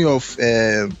reminded me of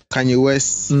Kanye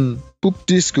West's Poop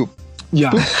Disco.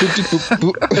 Yeah.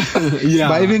 Yeah.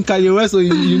 But even Kanye West, so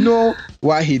you know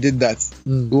why he did that.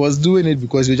 He was doing it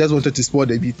because he just wanted to spoil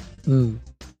the beat.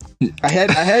 I heard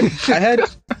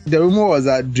the rumor was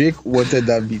that Drake wanted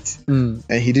that beat and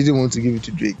he didn't want to give it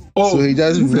to Drake. So he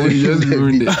just ruined the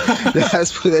beat.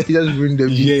 He just ruined the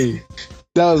beat. Yeah.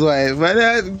 That was why. But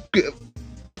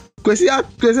Kwesi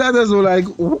others were like,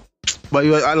 but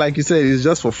like you said, it's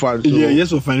just for fun. So. Yeah,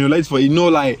 just for fun. You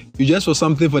just for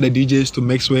something for the DJs to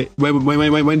mix with.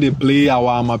 When they play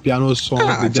our Amapiano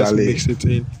songs, they just mix it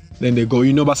in. Then they go,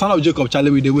 but Son of Jacob,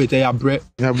 Charlie, with the way they bread.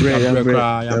 Or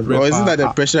isn't that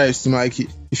the pressure is too much?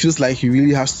 It feels like he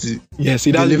really has to. Yeah,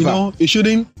 see that it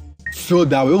shouldn't feel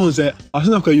that way. As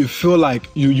soon as you feel like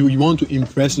you want to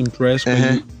impress,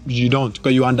 but you don't,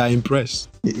 because you under impress.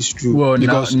 It's true. Well,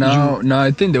 now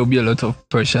I think there will be a lot of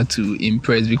pressure to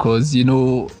impress because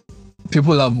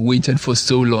people have waited for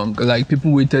so long. Like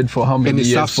people waited for how many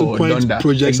years for Donda?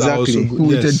 Projects exactly. People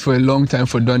waited for a long time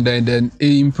for Donda, and then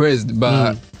impressed,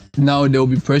 but. Now there will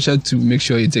be pressure to make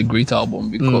sure it's a great album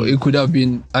because it could have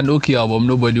been an okay album,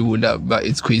 nobody would have, but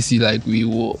it's crazy, like we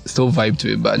will still vibe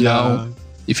to it. But now,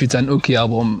 if it's an okay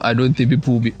album, I don't think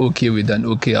people will be okay with an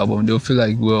okay album. They'll feel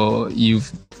like, well,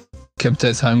 you've kept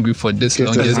us hungry for this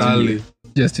long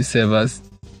just to serve us.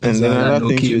 And then another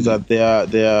thing is that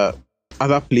there are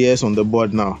other players on the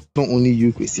board now, not only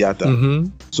you,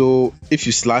 Kwesiata. So if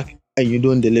you slack and you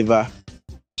don't deliver,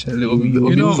 like with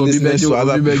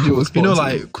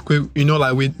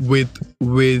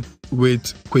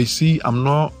Kwesi, I'm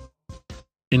not,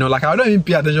 like I don't even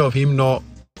pay attention of him not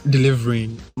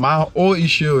delivering. My whole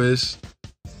issue is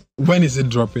when is it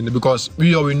dropping? Because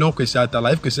we already know Kwesiata.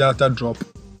 Like if Kwesiata drop,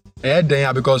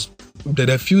 because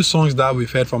there are a few songs that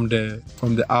we've heard from the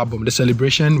album. The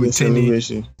Celebration with Tenny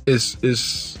is.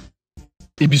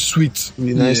 It'd be sweet. It'd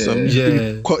be nice song.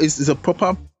 Yeah. It's a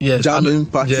proper jamming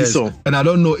party song. And I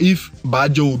don't know if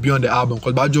Bajo will be on the album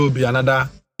because Bajo will be another.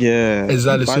 Yeah.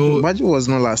 Exactly. Bajo was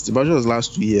not last. Bajo was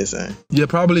last 2 years. Yeah,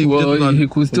 probably. Well, he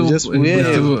could still. It's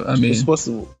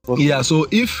possible. Yeah. So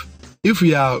if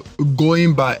we are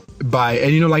going by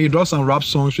and like you draw some rap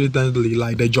songs recently,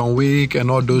 like the John Wick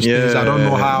and all those things. I don't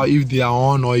know how if they are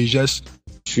on or it's just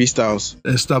freestyles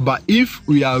and stuff. But if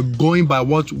we are going by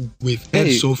what we've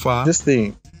heard so far, this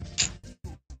thing,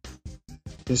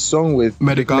 the song with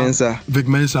Vic Mensa. That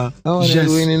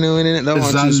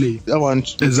one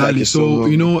exactly. So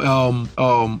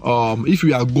if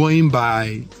we are going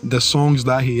by the songs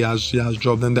that he has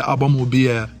dropped, then the album will be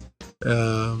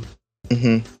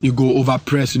you go over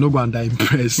press, go under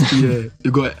impress. Yeah,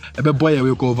 you go a boy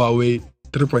will go overweight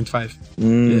 3.5.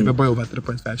 Yeah, a boy over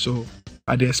 3.5. So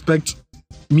I expect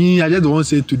Me, I just don't want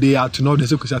to say today. I to know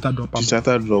there's a Kwesi drop.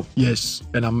 Kwesi drop. Yes,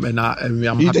 and I'm do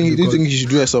you think he should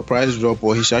do a surprise drop,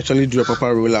 or he should actually do a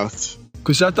proper rollout?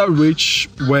 Kwesi reach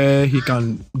where he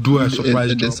can do a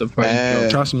surprise drop.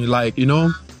 Trust me, like, you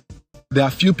know, there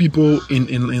are few people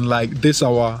in like this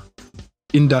our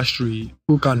industry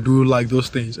who can do like those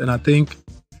things, and I think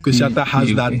Kwesi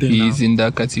has that thing. He's in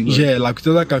that category. Yeah, like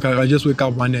Kwesi can just wake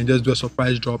up one day and just do a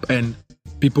surprise drop, and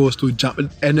people still jump,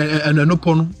 and no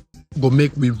pun go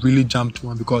make me really jump to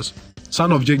one, because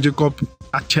Son of Jacob,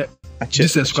 I check.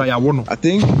 This is why I want to. I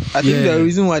think the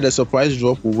reason why the surprise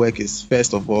drop will work is,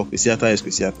 first of all, Kwesi is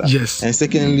Kwesi. Yes. And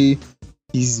secondly,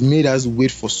 he's made us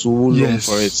wait for so long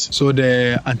for it. So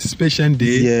the anticipation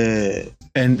day. Yeah.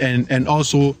 And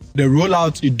also the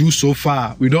rollout you do so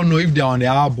far, we don't know if they're on the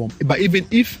album. But even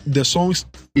if the songs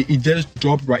it just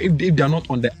dropped right, if they're not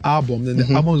on the album, then the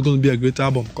album is going to be a great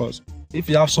album, because if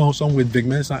you have song with Big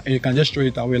Mensa and you can just throw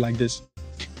it away like this,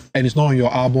 and it's not on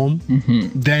your album,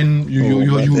 then you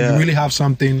really have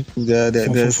something.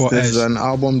 There's an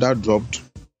album that dropped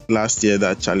last year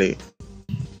that Charlie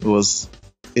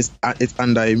it's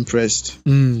underimpressed.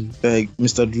 Like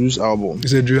Mr. Drew's album.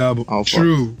 It's a Drew album. Alpha.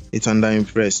 True. It's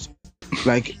underimpressed.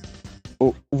 Like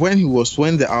when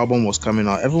the album was coming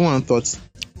out, everyone thought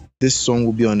this song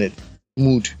would be on it.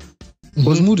 Mood.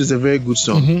 Because Mood is a very good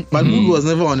song. But Mood was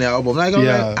never on the album. Like, I'm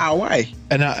like, why?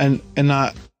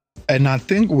 And I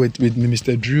think with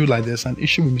Mr. Drew, like, there's an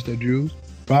issue with Mr. Drew.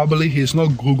 Probably he's not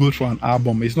Googled for an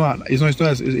album. It's not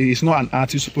an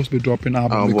artist supposed to be dropping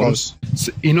album, because,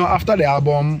 you know, after the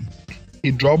album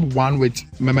he dropped one with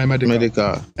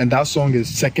Medical, and that song is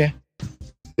Seke.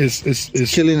 Is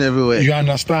killing everywhere. You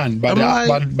understand? But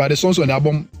the songs on the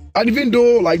album, and even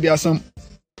though like there are some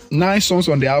nice songs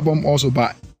on the album also,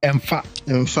 but Emfa.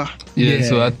 Yeah,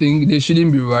 so I think they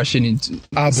shouldn't be rushing into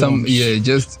albums. Some. Yeah,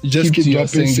 just keep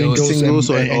dropping singles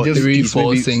or just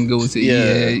 3-4 singles. Keep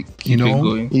it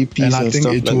going. EPs and I think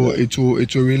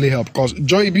it will really help, because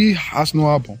Joey B has no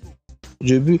album.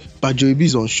 But Joey B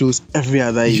is on shows every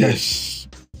other year. Yes,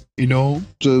 you know,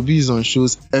 Joey B is on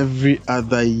shows every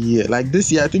other year. Like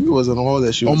this year, I think it was on all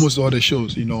the shows. Almost all the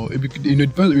shows. You know, it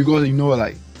depends, because you know,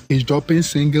 like, he's dropping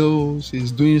singles,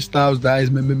 he's doing stuff that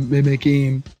is making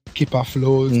him keep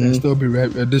afloat and still be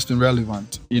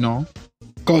relevant, you know?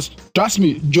 Because, trust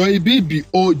me, Joey B be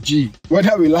OG,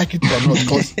 whether we like it or not,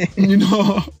 because, you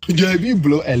know, Joey B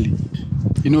blow early.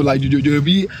 You know, like, Joey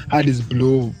B had his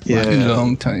blow a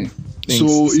long time.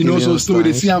 So, you know, so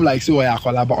they see him like, so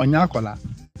Yakola, but on Yakola,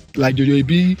 like Joey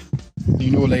B,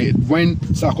 you know, like, when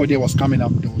Sarkodie was coming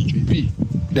up, there was Joey B.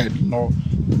 Then, you know,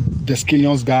 the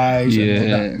Skillions guys, and all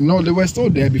that. You know, they were still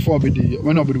there before, but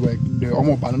when nobody were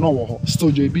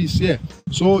still JB's, yeah.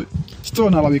 So still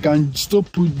now we can still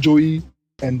put Joey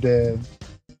and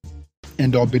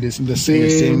Obides in the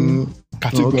same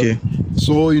category. Okay.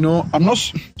 So, you know, I'm not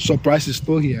surprised he's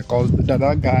still here, because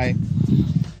that guy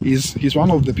he's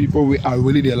one of the people I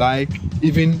really like.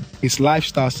 Even his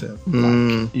lifestyle self,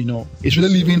 like, you know, it's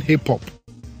really living hip hop.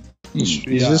 He's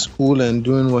just cool and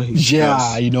doing what he does.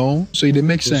 Yeah, you know, so it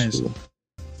makes sense. Cool.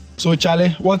 So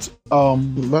Charlie, what?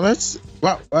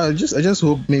 But I just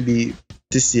hope maybe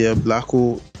this year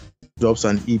Blacko drops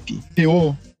an EP.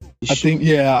 I think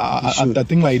I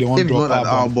think like they want to drop an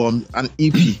album, an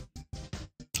EP.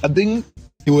 I think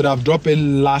he would have dropped it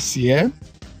last year,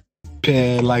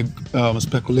 per like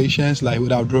speculations. Like he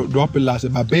would have dropped it last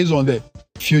year, but based on the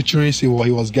featuring, see what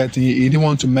he was getting, he didn't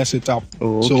want to mess it up.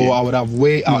 So I would have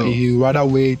he would rather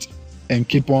wait and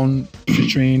keep on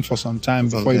featuring for some time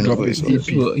before he drops his EP.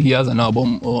 So he has an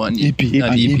album or an EP,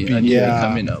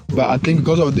 coming up. But I think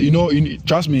because of the,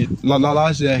 trust me,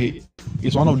 last year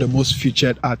he's one of the most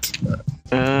featured at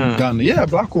Ghana. Yeah,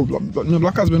 Black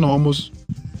has been almost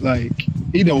like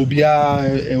either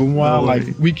Obia like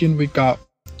week in, week out,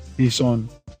 he's on.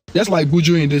 Just like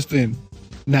Buju in this thing,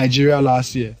 Nigeria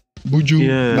last year. Buju,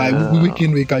 like week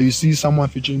in, week out, you see someone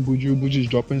featuring Buju. Buju is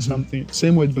dropping something.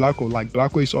 Same with Blacko. Like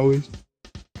Blacko is always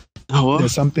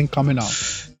there's something coming out.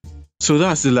 So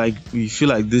that's like we feel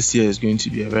like this year is going to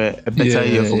be a better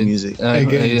year for music.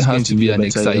 Again, it has to be an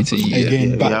exciting year.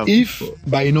 Again, but if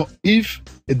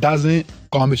it doesn't,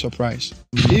 come be surprised.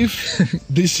 If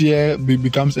this year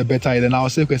becomes a better year, then I'll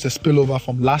say it's a spillover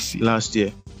from last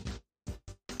year.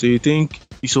 So you think?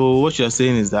 So what you're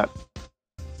saying is that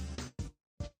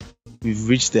we've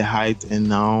reached the height, and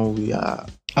now we are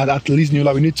at least we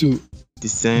need to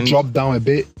descend, drop down a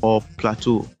bit, or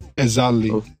plateau. Exactly.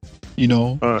 Okay. You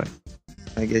know. All right,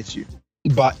 I get you.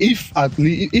 But if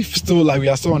still like we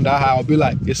are still on that high, I'll be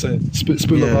like it's a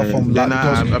spillover from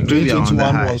last, because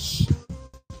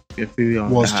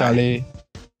 2021 was Charlie.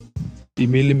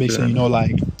 immediately makes it,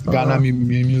 like Ghana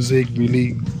music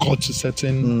really got to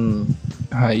certain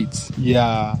heights.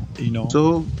 Yeah,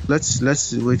 So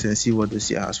let's wait and see what this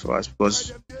year has for us,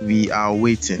 because we are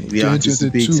waiting. We are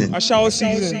anticipating. I shall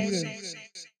season.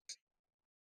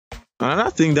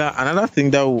 Another thing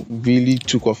that really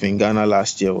took off in Ghana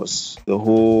last year was the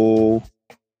whole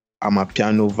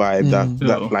Amapiano vibe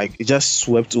that like it just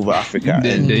swept over Africa.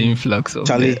 The influx of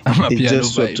Charlie, the Amapiano it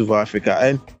just swept vibe over Africa.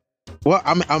 And well,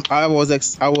 I was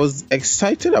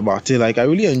excited about it. Like I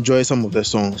really enjoy some of the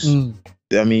songs.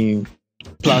 I mean,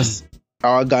 plus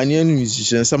our Ghanaian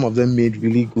musicians, some of them made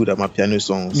really good Amapiano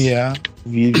songs. Yeah,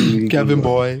 really, really Kevin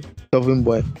Boy,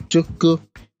 Choco.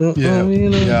 Yeah.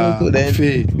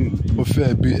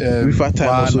 Rifa Time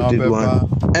also did one,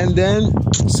 and then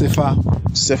Sefa.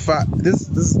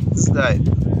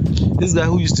 This guy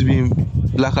who used to be in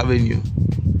Black Avenue,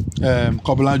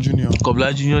 Kobla Junior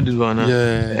did one.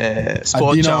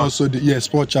 Sport Adina Child also did. Yeah,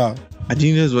 Sport Child.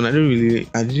 Adina's one. I didn't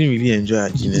really enjoy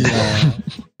Adina. Yeah.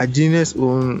 Adina's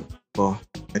own. Oh,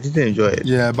 I didn't enjoy it.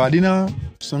 Yeah, but Adina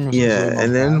song was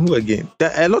and then who again?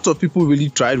 A lot of people really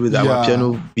tried with our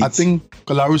piano beats. I think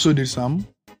Colarusso did some.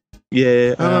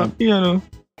 Yeah,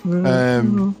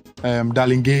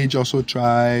 Darling Gage also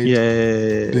tried.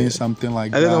 Yeah, doing something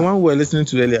like that. I think the one we were listening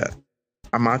to earlier,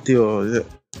 Amate or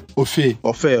Ofe.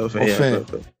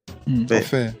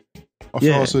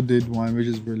 Yeah. Also did one, which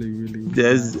is really, really.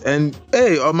 And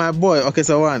hey, my boy,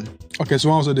 Okesawan.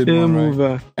 Okesawan also did one,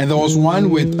 right? And there was one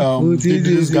with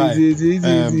this guy,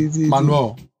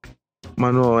 Manuel.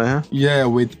 Yeah,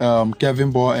 with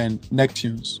Kevin Boy and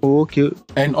Neptunes. Oh, okay.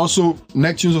 And also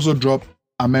Neptunes also dropped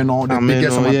Ameno, the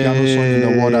biggest Amapiano song in the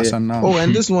world as of now. Oh,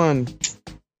 and this one,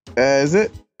 is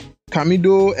it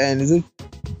Camido and is it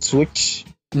Switch?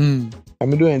 Camido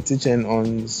and Teachen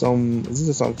on some. Is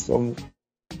it some?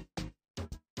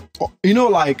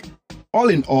 Like all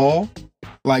in all,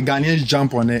 like Ghanaians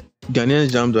jumped on it, and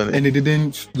it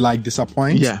didn't like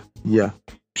disappoint. Yeah,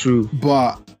 true.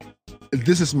 But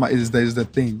this is the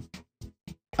thing.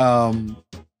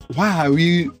 Why are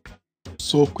we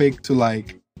so quick to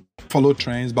like follow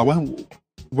trends? But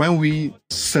when we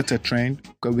set a trend,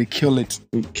 we kill it.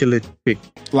 We kill it quick.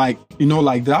 Like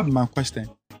like that's my question.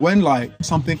 When like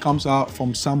something comes out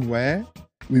from somewhere,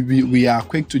 we are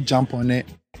quick to jump on it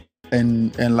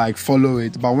and like follow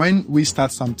it. But when we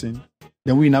start something,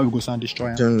 then we go start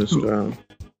destroying.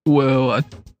 Well,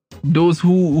 those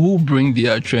who bring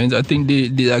their trends, I think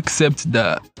they accept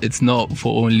that it's not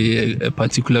for only a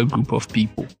particular group of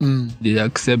people. They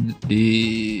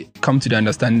come to the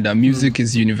understanding that music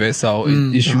is universal.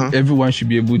 Everyone should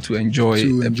be able to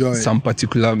enjoy some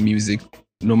particular music,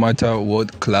 no matter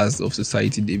what class of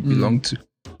society they belong to.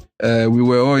 We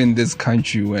were all in this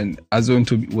country when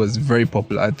Azonto was very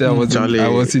popular. I think I was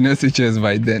in SHS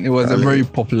by then. It was a very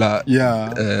popular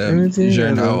genre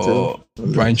or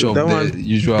branch of the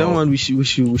usual. That one we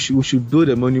should build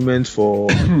a monument for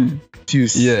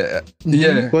Fuse. Yeah.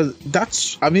 Because that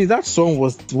song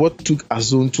was what took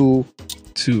Azonto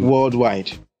to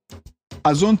worldwide.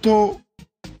 Azonto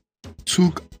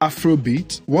took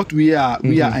Afrobeat, what we are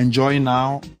enjoying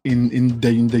now in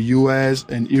the US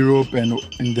and Europe and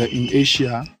in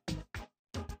Asia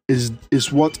is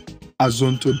what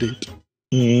Azonto did.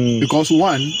 Because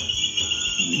one,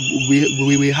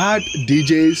 we had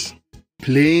DJs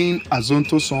playing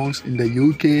Azonto songs in the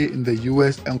UK, in the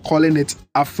US, and calling it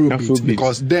Afrobeat.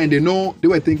 Because then they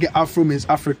were thinking Afro means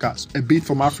Africa, a beat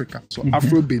from Africa, so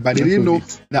Afrobeat. But they didn't know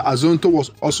that Azonto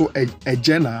was also a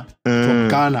genre from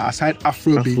Ghana, aside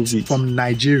Afrobeat from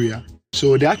Nigeria.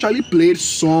 So they actually played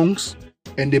songs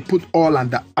and they put all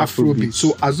under Afrobeat.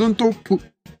 So Azonto put.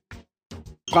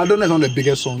 I don't know, it's not the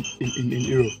biggest song in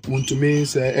Europe. To me,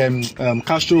 it's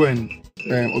Castro and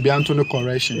Obianto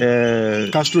Correction.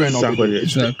 Castro and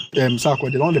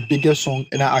Sarkodie, one of the biggest songs,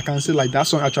 and I can say like that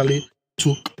song actually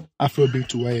took Afrobeat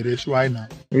to where it is right now.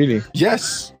 Really?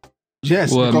 Yes.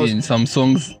 Well, I mean, some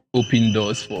songs open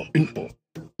doors for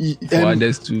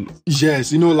others too.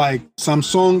 Yes, like some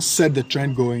songs set the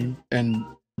trend going, and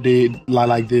they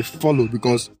follow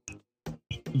because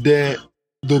the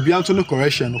Obianto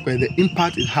Correction, okay, the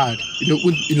impact it had,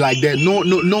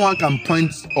 no one can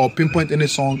point or pinpoint any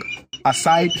song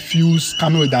aside Fuse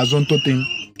coming with the Azonto thing.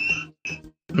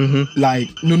 Like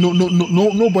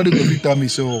nobody will tell me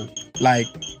so. Like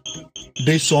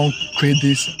this song create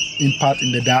this impact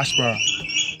in the diaspora.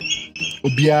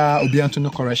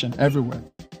 Obianto Correction everywhere.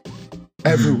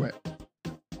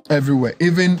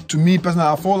 Even to me personally,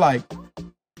 I feel like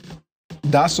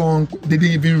that song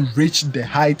didn't even reach the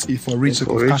height it for reached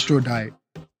because Castro died.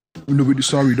 We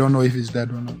don't know if he's dead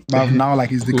or not. But now, like,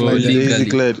 he's declared. He's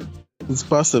declared. It's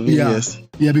part of it, yes.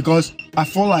 Yeah, because I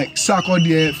feel like Sarko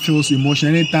there feels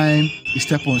emotion anytime you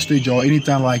step on stage or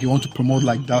anytime like you want to promote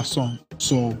like that song.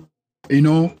 So, you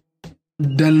know,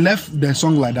 they left the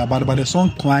song like that, but the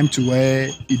song climbed to where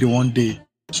it one day.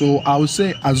 So I would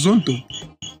say Azonto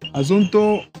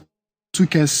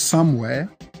took us somewhere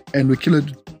and we killed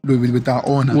it with our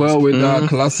own hands. Well, with our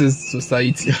classist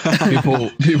society,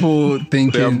 people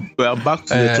thinking we are back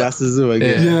to the classism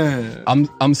again. Yeah.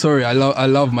 I'm sorry. I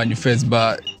love Manifest,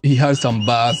 but he has some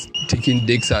bars taking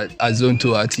dicks at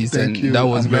Azonto artists, that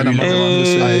was very.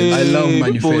 I love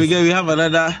Manifest. We have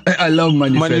another. I love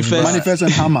Manifest. Manifest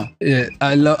and Hammer. Yeah,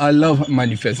 I love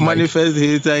Manifest. Manifest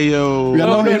hater, yo. I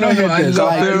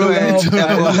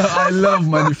love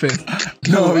Manifest.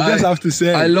 No, we just have to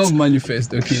say. I love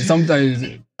Manifest. Okay, sometimes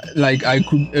like I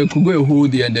could go a whole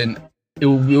day and then it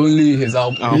will be only his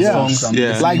album songs.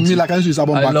 Like me, like I used to his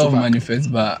album back to back. I love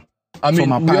Manifest, but I mean,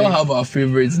 we all have our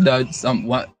favorites that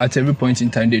at every point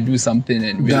in time they do something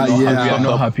and we are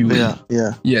not happy with it.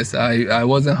 Yeah. Yes, I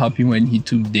wasn't happy when he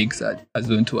took digs at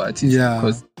Azonto artists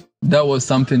because that was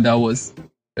something that was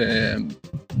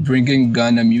bringing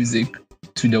Ghana music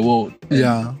to the world.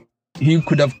 He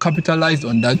could have capitalized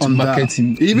on that to market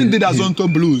him. He even did Azonto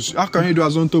Blues. How can you do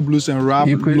Azonto Blues and rap?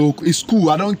 It's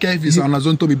cool. I don't care if it's on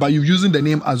Azonto Beat, but you're using the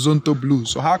name Azonto Blues.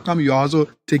 So how come you're also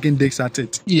taking digs at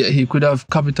it? Yeah, he could have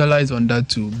capitalized on that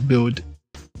to build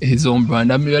his own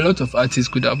brand. I mean, a lot of artists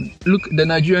could have. Look, the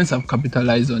Nigerians have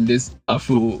capitalized on this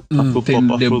Afro thing,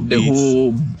 the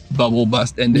whole bubble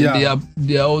bust, and then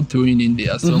they are all throwing in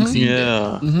their songs in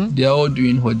there. They are all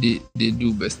doing what they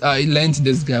do best. I learned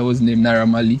this guy was named Naira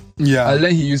Marley. I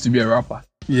learned he used to be a rapper.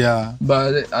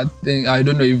 But I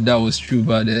don't know if that was true.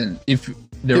 But then if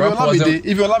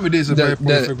Olamide is a very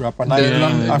prolific rapper,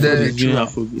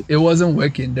 it wasn't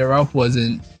working. The rap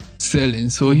wasn't selling,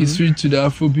 so he switched to the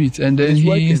Afrobeat, and then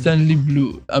he instantly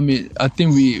blew. I mean, I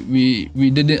think we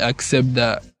didn't accept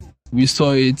that. We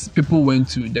saw it. People went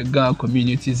to the Ghana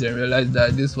communities and realized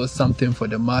that this was something for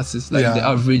the masses. Like the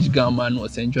average Ghana man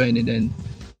was enjoying it, and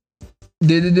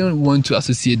they didn't want to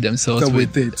associate themselves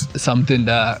with it. Something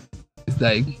that is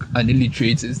like an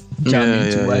illiterate is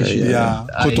jamming to.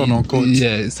 Quote unquote.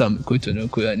 Some quote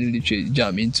unquote an illiterate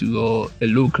jam into, or a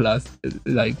low class,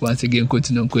 like once again quote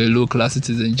unquote a low class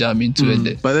citizen jam into.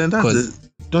 But then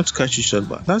not to catch you short,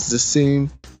 but that's the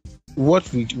same.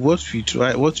 What we did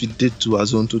to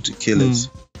Azonto to kill it.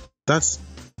 That's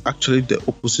actually the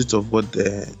opposite of what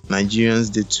the Nigerians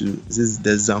did to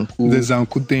the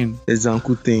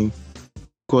Zanku thing.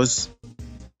 Because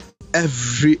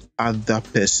every other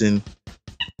person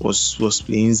was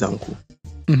playing Zanku.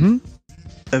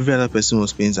 Every other person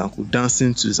was playing Zanku,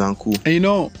 dancing to Zanku. And you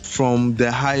know, from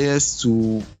the highest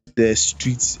to the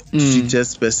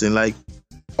streetest person, like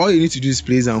all you need to do is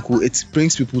play Zanku. It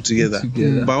brings people together.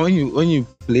 But when you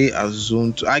play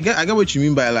Azonto, I get what you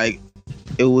mean by like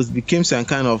it became some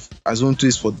kind of Azonto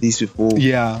is for these people.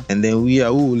 And then we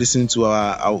are listening to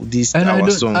our songs.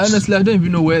 Honestly, I don't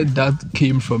even know where that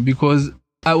came from, because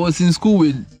I was in school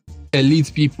with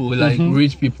elite people, like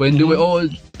rich people, and they were all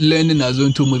learning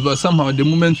Azonto, but somehow the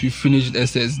moment we finished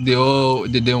SS, they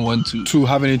didn't want to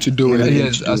have anything to do with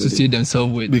it. Associate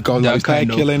themselves with, because they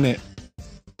started killing it.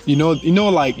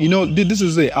 This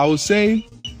is it. I would say,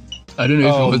 I don't know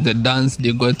if it was the dance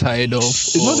they got tired of.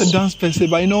 It's not the dance per se,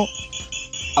 but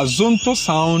Azonto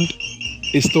sound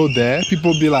is still there.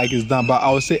 People be like it's done, but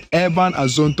I would say urban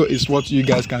Azonto is what you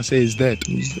guys can say is dead.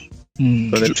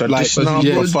 But the traditional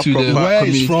where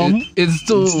it's from, it's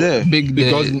still there. Big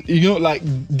there. Because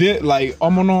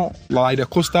Omono, like the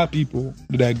Costa people,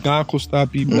 the Ghana Costa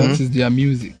people, that is their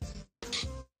music.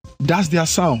 That's their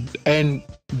sound, and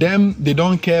them, they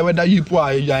don't care whether you people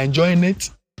are enjoying it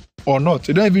or not.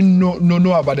 They don't even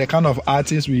know about the kind of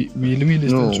artists we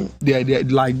listen to.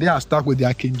 They are stuck with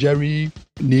their King Jerry,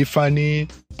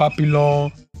 Nifani,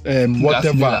 Papillon,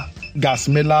 whatever,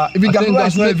 Gasmela. Even Gasmela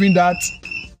is not even that.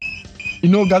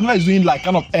 Gasmela is doing like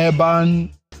kind of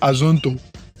urban Azonto.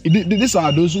 These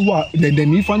are those who are the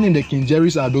Nifani and the King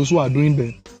Jerrys are those who are doing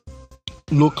the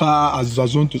local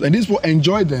Azontos, and these people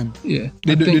enjoy them.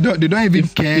 They don't even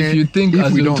care. If you think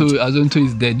Azonto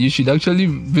is dead, you should actually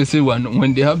visit one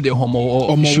when they have the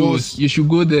homo shows. You should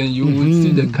go there and you will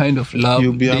see the kind of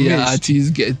love the artists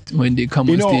get when they come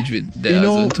on stage with the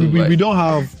Azonto. We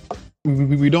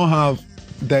don't have.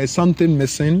 There is something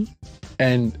missing,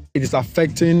 and it is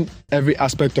affecting every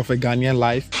aspect of a Ghanaian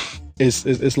life.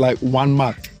 It's like one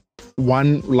mat,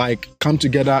 like come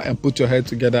together and put your head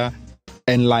together,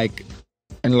 and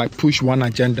push one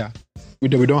agenda. We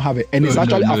don't have it. And it's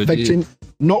actually affecting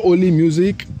not only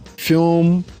music,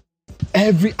 film,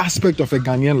 every aspect of a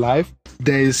Ghanaian life.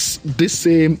 there's this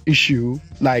same issue,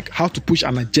 like how to push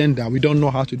an agenda. We don't know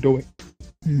how to do it.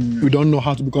 We don't know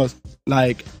how to, because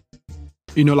like,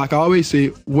 you know, like I always say,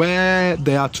 where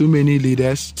there are too many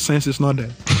leaders, sense is not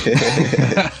there.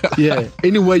 Yeah.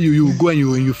 Anywhere you go and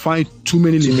you find too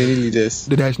many leaders,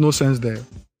 there is no sense there.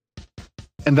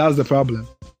 And that's the problem.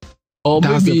 Or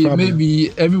maybe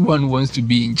everyone wants to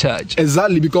be in charge.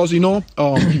 Exactly, because you know,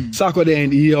 Sarkodie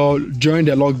and EL during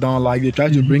the lockdown, like they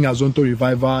tried to bring Azonto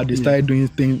Revival, they started doing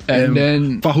things, and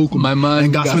then Fahuk, my man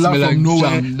and Gasmela from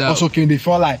nowhere also came. They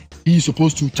felt like he's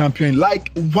supposed to champion. Like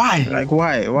why?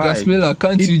 Why? Gasmela,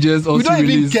 can't you just also we don't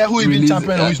even care who even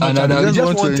champion or who's not champion. We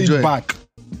just want it back.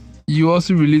 You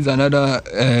also release another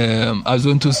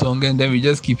Azonto song, and then we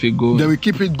just keep it going. Then we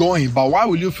keep it going. But why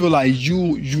will you feel like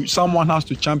you someone has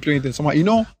to champion it and someone, you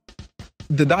know,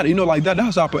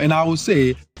 that's happened. And I would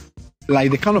say,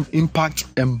 like the kind of impact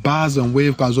and buzz and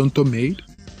wave Azonto made,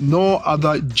 no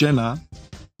other genre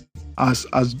as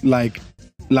like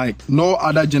no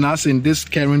other genre in this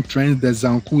current trend, the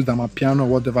Zanku, the Amapiano,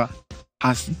 whatever,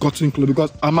 has gotten close,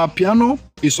 because Amapiano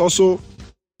is also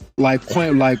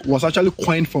was actually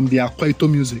coined from the Kwaito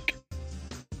music.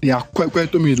 The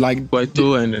Kwaito music, like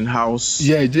Kwaito and then house.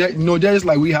 Yeah, you know, just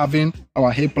like we having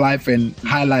our hip life and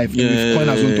high life, and we've coined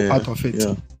Azonto part of it.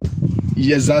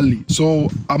 Yeah, exactly. So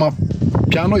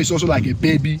Amapiano is also like a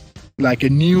baby, like a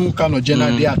new kind of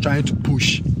genre they are trying to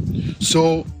push.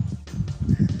 So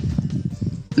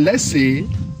let's say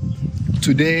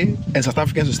today, and South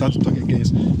Africans will start to talk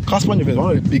against Cassper Nyovest,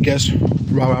 one of the biggest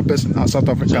rappers in South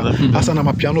Africa. Has an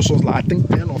Amapiano songs, like I think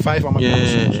 10 or 5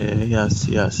 Amapiano songs.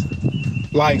 Yes.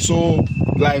 Like, so,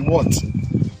 like what?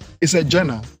 It's a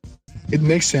genre. It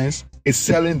makes sense. It's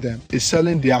selling them. It's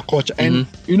selling their culture. And,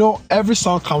 you know, every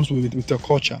sound comes with a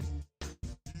culture.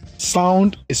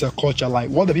 Sound is a culture. Like,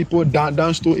 what the people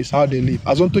dance to is how they live.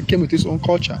 Azonto came with his own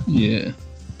culture. Yeah.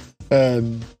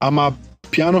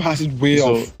 Amapiano has its way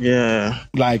of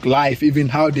like life, even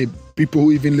how the people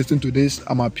who even listen to this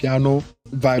Amapiano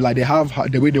vibe, like they have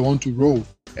the way they want to roll,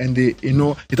 and they, you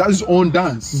know, it has its own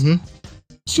dance.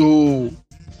 So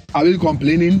are we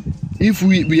complaining if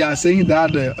we are saying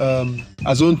that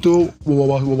Azonto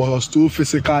was too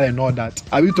physical and all that?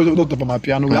 Are we talking about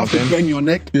Amapiano? We have to bend your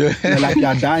neck like you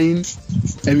are dying,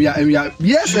 and we are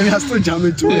still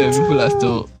jamming to it. People are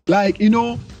still like, you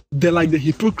know, the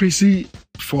hypocrisy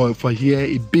for here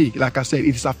is big. Like I said,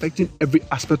 it is affecting every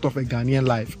aspect of a Ghanaian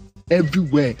life.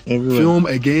 Everywhere. Film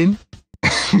again.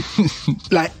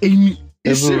 Like,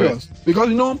 it's serious. Because,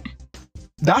 you know,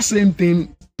 that same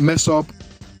thing mess up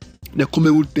the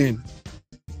Kumewood thing.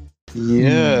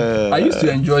 Yeah. I used to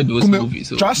enjoy those movies.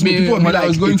 So trust me, people when I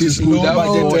was going to school,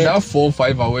 that 4 or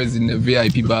 5 hours in the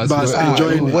VIP bars.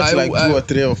 Enjoying it. Watch like 2 or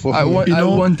 3 or 4. I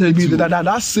wanted to.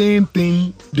 That same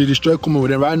thing they destroy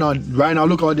Kumewood. And right now,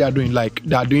 look what they are doing. Like,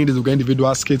 they are doing this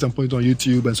individual skits and put it on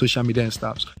YouTube and social media and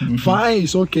stuff. Fine,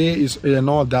 it's okay, it's and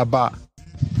all that, but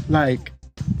like,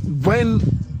 when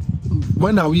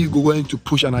are we going to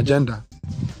push an agenda?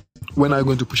 When are you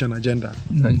going to push an agenda?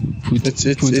 Like put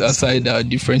aside our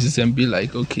differences and be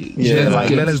like, okay,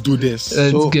 let's do this.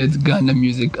 Let's get Ghana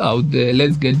music out there.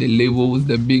 Let's get the labels,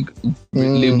 the big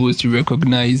labels to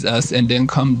recognize us, and then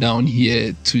come down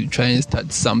here to try and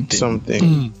start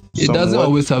something. It doesn't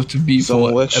always have to be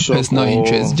for a personal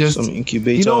interest. Just some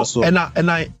incubator, you know, also. and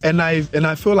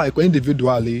I feel like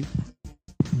individually,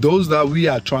 those that we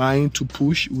are trying to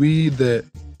push, we the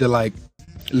like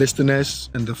listeners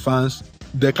and the fans,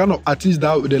 the kind of artists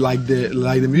that they like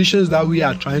the musicians that we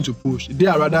are trying to push, they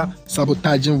are rather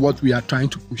sabotaging what we are trying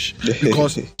to push.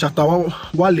 Because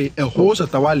Shatta Wale, a whole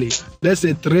Shatta Wale, let's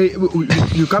say 3,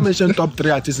 you can mention top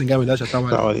 3 artists in Ghana without Shatta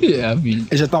Wale. Yeah, I mean,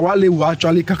 and Shatta Wale will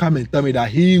actually come and tell me that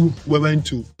he went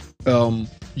to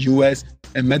US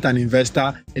and met an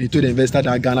investor, and he told the investor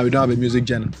that Ghana, we don't have a music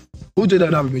genre. Who did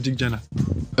that have a music genre?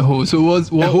 Oh, so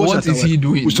what is he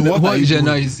doing? So what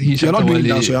genre is he? You're not doing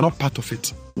that, so you're not part of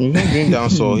it. You're not doing that,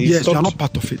 so yes, you're not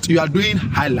part of it. You are doing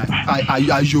highlight.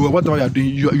 Whatever you are doing,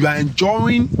 you are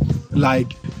enjoying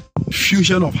like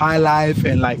fusion of high life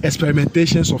and like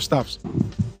experimentations of stuff.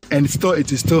 And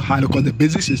it is still high because the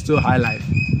basics is still high life.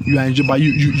 You are enjoying, but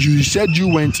you said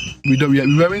you went. We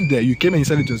weren't there. You came and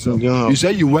said it yourself. You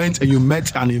said you went and you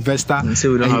met an investor. And say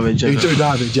we don't have a agenda. You said we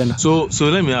don't have a agenda. So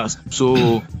let me ask.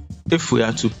 So if we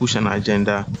are to push an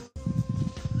agenda,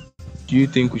 do you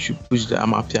think we should push the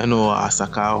Amapiano or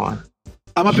Asaka one?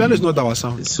 Amapiano is not our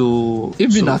sound. So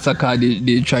even Asaka,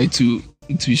 they try to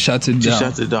shut it down.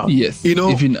 Shut it down. Yes. You know,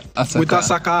 even Asaka. with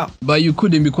Asaka, but you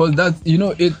couldn't, because that, you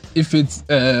know, if it's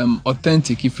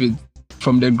authentic, if it's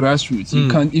from the grassroots, you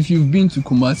can't. If you've been to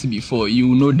Kumasi before,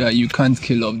 you know that you can't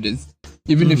kill off this.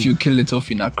 even if you kill it off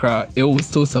in Accra, it will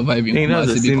still survive in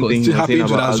Kumasi because it happened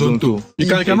to Azonto. You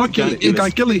cannot kill it. You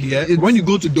can kill it here. When you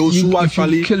go to those who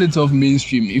actually kill it off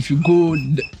mainstream, if you go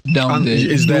down there,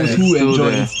 those who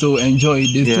enjoy it still enjoy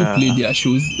it. They still play their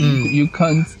shows. You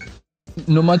can't.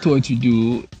 No matter what you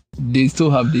do, they still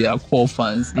have their core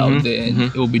fans out there, and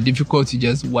it will be difficult to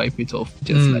just wipe it off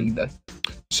just like that.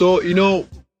 So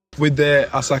with the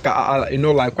Asaka,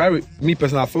 me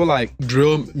personally, I feel like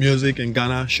drill music in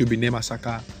Ghana should be named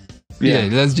Asaka. Yeah,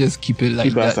 let's just keep it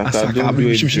like that. Asaka.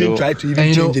 We shouldn't try to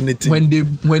even change anything.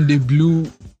 When they blew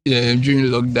during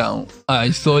lockdown,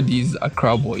 I saw these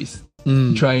Accra boys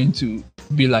trying to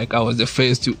be like, I was the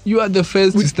first to. You are the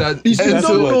first to start. We don't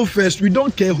know first. We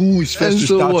don't care who is first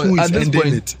to start. Who is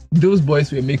ending it. Those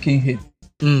boys were making hits.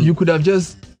 You could have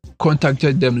just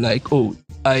contacted them like, oh,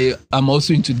 I am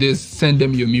also into this. Send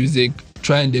them your music.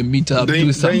 Try and then meet up.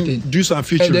 Do something. Do some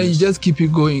features. And then you just keep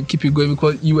it going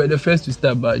because you were the first to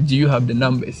start. But do you have the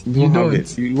numbers? You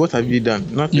don't. What have you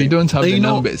done? Nothing. You don't have the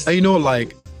numbers.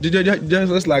 Like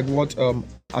just like what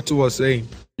Atu was saying.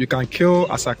 You can kill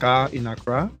Asaka in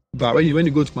Accra, but when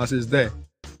you go to Kumasi, it's there.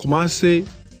 Kumasi,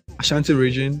 Ashanti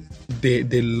region, they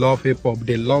love hip hop.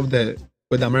 They love the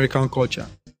American culture.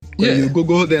 When you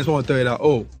go there, someone will tell you that,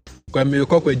 oh, when you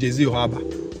talk with Jay-Z or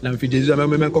Haba, now if you Jay-Z, I'm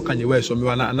Kanye West, so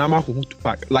I'm to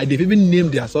pack. Like they've even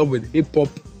named themselves with hip hop.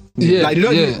 Like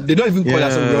they don't even call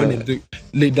themselves real names.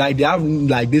 They have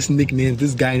like this nicknames.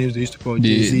 This guy names they used to call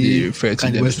Jay-Z,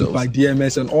 Kanye West, Tupac,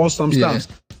 DMS, and all some stuff.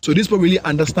 So these people really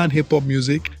understand hip hop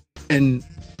music, and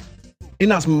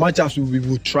in as much as we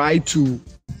will try to,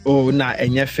 and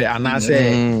I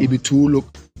say it be too look,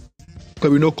 because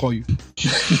we don't call you.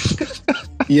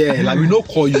 Like we don't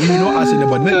call you, we don't ask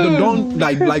anybody. Don't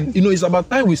like it's about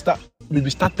time we start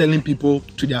telling people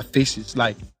to their faces,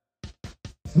 like,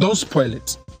 don't spoil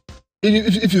it.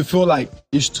 If you feel like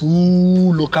it's too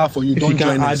local for you, don't join us. If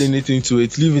you can't add anything to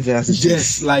it, leave it as it is.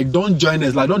 Yes, like don't join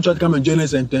us. Like don't try to come and join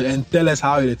us and tell us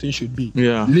how the thing should be.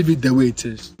 Yeah. Leave it the way it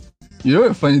is. You know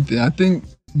a funny thing? I think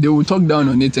they will talk down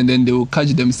on it and then they will catch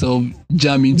themselves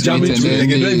jamming to it. And then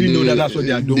they don't even know that that's what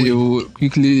they are doing. They will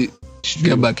quickly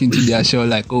get back into their show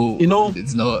like, oh,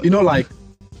 it's not. Like,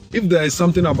 if there is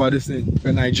something about this thing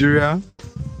in Nigeria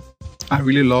I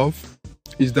really love,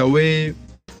 is the way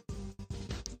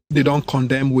they don't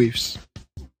condemn waves.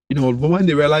 But when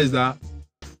they realize that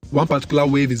one particular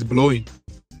wave is blowing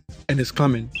and it's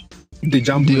coming, they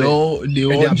jump on it.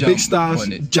 And their big stars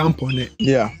jump on it.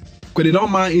 Yeah. Because they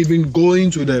don't mind even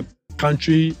going to the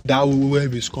country that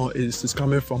wave is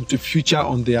coming from to feature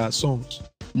on their songs.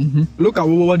 Look at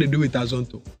what they do with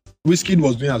Azonto. Wizkid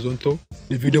was doing Azonto.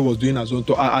 The video was doing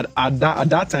Azonto. At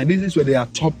that time, this is where they are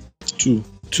top two.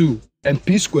 And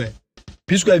P-Square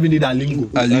even did a lingo.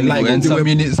 And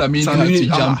Samini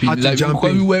had to jump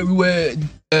in. We were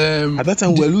at that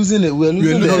time we were losing it.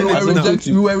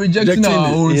 We were rejecting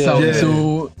our own sound. Yeah.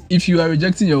 So if you are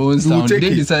rejecting your own sound, they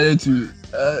decided to.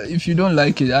 If you don't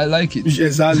like it, I like it.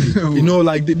 Exactly.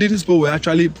 Like these people were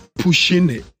actually pushing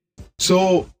it.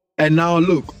 So, and now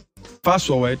look, fast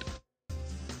forward,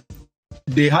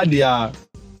 they had their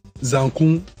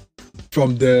Zankun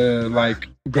from the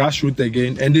grassroots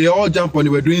again, and they all jumped on. They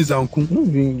were doing Zankun.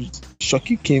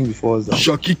 Shoki came before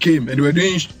Zankun. Shoki came, and they were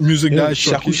doing music that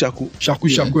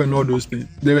Shaku and all those things.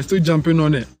 They were still jumping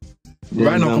on it.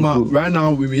 Right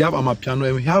now, we have Amapiano,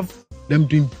 and we have them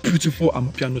doing beautiful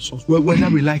Amapiano songs, whether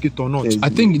we like it or not. I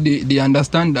think they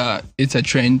understand that it's a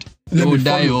trend. They will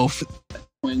die off.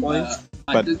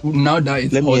 But now that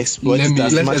it's let's exploit it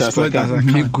as much as I can.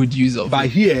 Make good use of it. But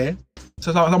here,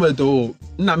 so somebody told,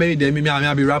 maybe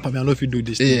I be rapper, I don't know if you do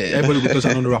this. Everybody will tell us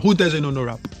no rap. Who tells you no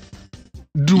rap?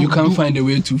 You can't find a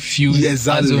way to fuse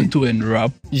Azonto and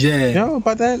rap. Yeah,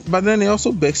 but then it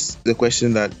also begs the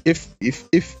question that if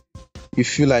you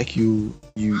feel like you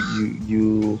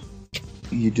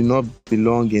do not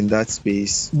belong in that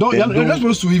space, you're not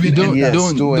supposed to even don't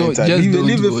enter.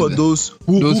 Leave it for those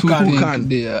who can.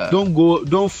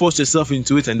 Don't force yourself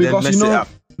into it and then mess it up.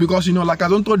 Because like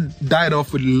Azonto died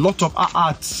off with a lot of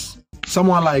arts.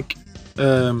 Someone like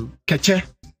Keche.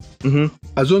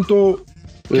 Azonto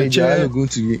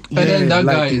Keche. And then that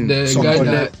guy, the guy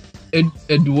that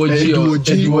Edwoji,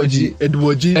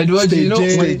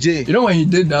 you know when he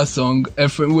did that song,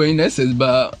 we were in Essence,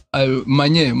 but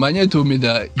Manye told me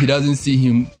that he doesn't see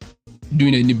him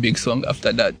doing any big song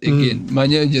after that again.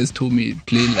 Manye just told me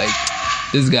plain like,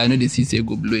 this guy, I know this he say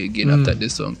go blow again after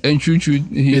this song. And true,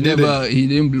 he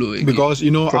didn't blow again. Because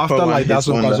after like that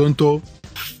song, Azonto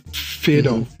fade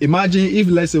off. Imagine if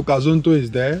let's say Azonto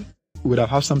is there, we would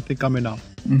have something coming out.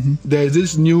 There's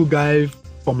this new guy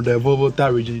from the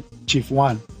Volta region, Chief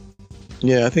One.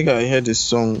 Yeah, I think I heard this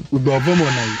song. With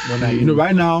Bovomo, you know,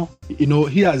 right now, you know,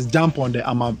 he has jumped on the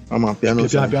piano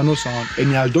sound, and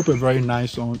he has dropped a very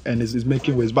nice song, and is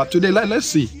making waves. But today, let's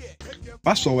see.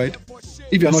 Fast forward.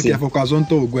 If you're not careful,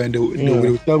 Kazonto will go and they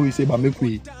will tell you, say, but make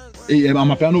we.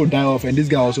 Amapiano will die off, and this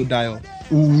guy also die off.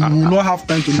 We will not have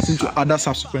time to listen to other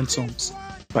subsequent songs.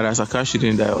 But Asaka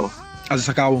shouldn't die off.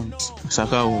 Asaka won't.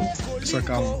 Asaka won't.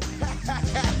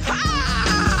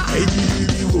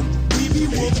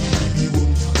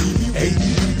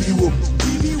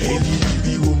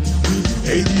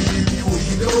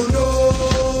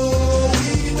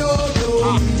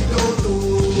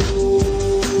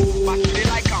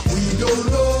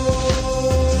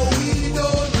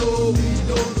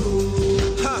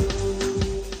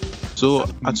 So,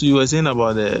 actually, you were saying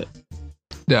about the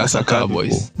Asaka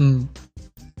boys.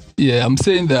 Yeah, I'm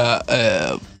saying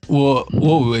that what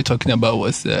we were talking about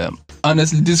was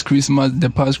honestly this Christmas, the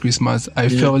past Christmas, I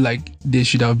felt like they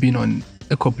should have been on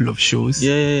a couple of shows.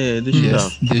 Yeah, they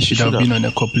should have been on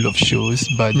a couple of shows,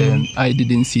 but then I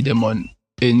didn't see them on.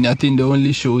 And I think the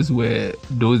only shows were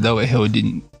those that were held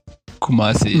in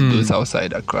Kumasi, those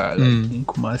outside Accra, like in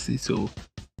Kumasi. So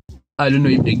I don't know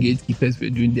if the gatekeepers were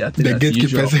doing their thing. The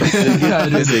gatekeepers. I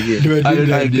don't know if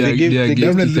the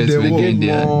gatekeepers were doing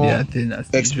their thing as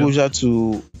exposure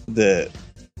to the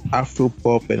Afro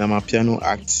pop and Amapiano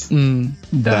acts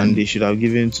than they should have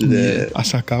given to the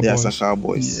Asaka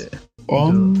boys. Yeah.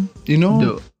 You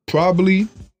know, probably.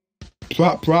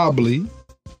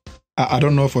 I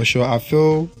don't know for sure. I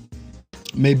feel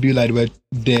maybe like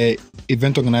the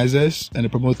event organizers and the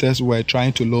promoters were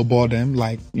trying to lowball them,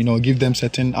 like, you know, give them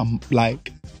certain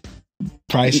like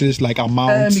prices, like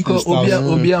amounts. Because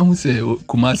Obia who say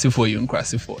Kumasi for you and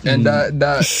Krasi for, and that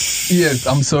yes,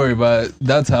 I'm sorry, but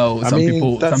that's how some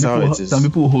people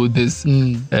hold this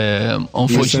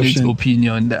unfortunate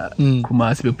opinion that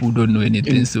Kumasi people don't know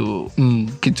anything. So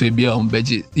Kitwebia on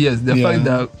budget. Yes, the fact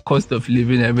that cost of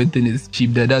living everything is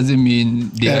cheap, that doesn't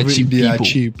mean they are cheap people. They are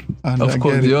cheap. And of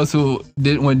course, they also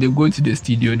when they go to the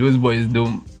studio, those boys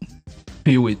don't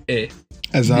pay with air.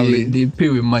 Exactly. They pay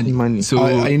with money. So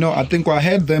I think I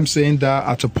heard them saying that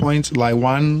at a point, like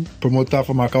one promoter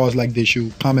from Accra was like they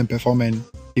should come and perform and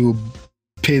he will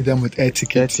pay them with air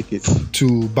tickets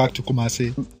to back to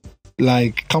Kumasi.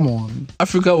 Like, come on.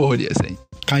 Africa, what are you saying?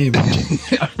 Can you imagine?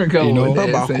 Africa, you know,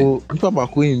 people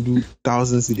back when do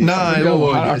thousands of days.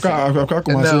 Accra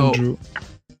Kumasi drew.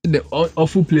 The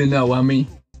awful play now, I mean.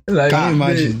 Like, can you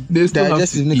imagine? They still have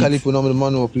just to technically put on the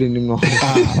money or playing them now.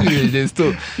 They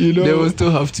still, you know, they will still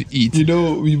have to eat. You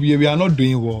know, we are not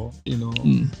doing well. You know,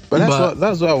 but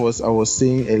that's what I was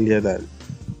saying earlier, that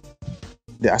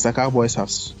the Asaka boys have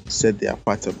said their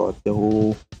part about the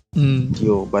whole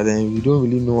deal, but then we don't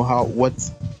really know what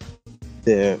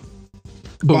the.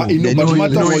 But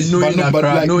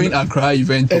knowing Accra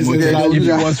event, if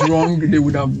it was wrong, they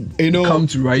would have come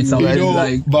to write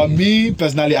something. But me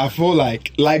personally, I feel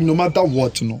like no matter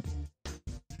what,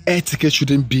 air ticket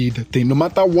shouldn't be the thing. No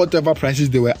matter whatever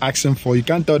prices they were asking for, you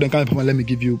can't tell them, let me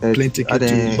give you plane ticket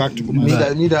back to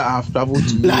Kumasi. Neither I have traveled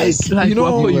to like you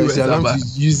know, you to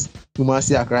use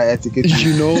Kumasi Accra air ticket.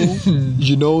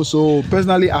 You know. So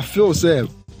personally, I feel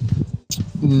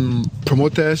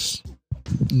promoters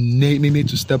need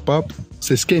to step up.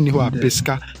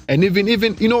 And even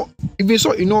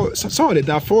some of it,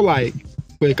 I feel like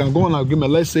where you can go on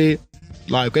agreement. Let's say,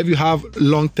 like, if you have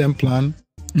long-term plan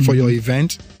for your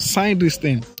event, sign this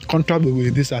thing, contract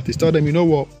with this artist. Tell them, you know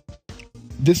what,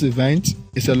 this event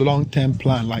is a long-term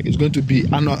plan. Like, it's going to be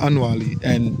annually,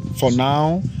 and for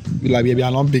now, we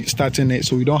are not big starting it,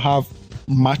 so we don't have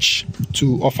much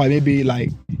to offer. Maybe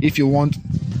like if you want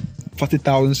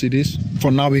 40,000 cedis, for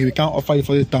now we can't offer you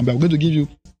 40,000, but we're going to give you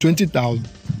 20,000,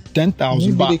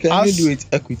 10,000. But can you do it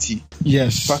equity?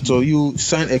 Yes. Factor, you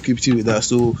sign equity with us,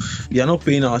 so we are not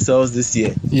paying ourselves this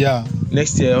year. Yeah.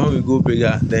 Next year when we go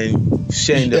bigger, then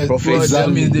sharing the profits. That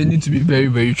means they need to be very,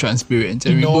 very transparent.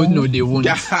 And we both know they won't.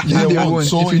 They won't.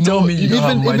 So if you tell me you don't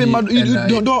have money,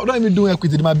 don't even do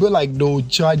equity. They might be like they'll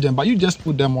charge them, but you just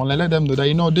put them on and let them know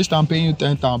that this time I'm paying you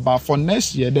 10,000. But for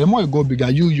next year, the more you go bigger,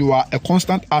 you are a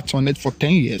constant act on it for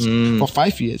 10 years, for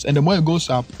 5 years, and the more it goes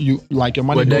up, your money goes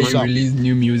up. Whether you release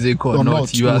new music or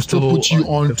not, you are still put you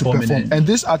on to perform. And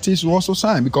this artist will also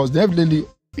sign because they evidently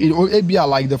it be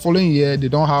like the following year they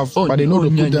don't have, but they know to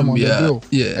put them on the bill.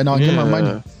 Yeah, and I'll get my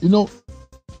money.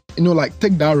 Like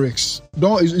take that risk.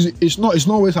 It's not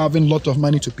always having a lot of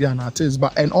money to pay an artist,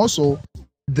 but and also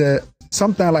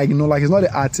sometimes like it's not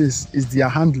the artist, it's their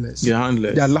handlers. Their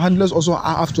handlers also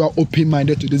have to have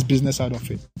open-minded to this business side of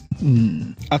it.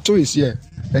 Ato is here,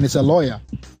 and it's a lawyer,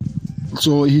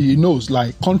 so he knows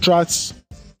like contracts.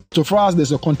 So far as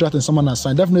there's a contract and someone has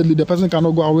signed, definitely the person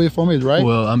cannot go away from it, right?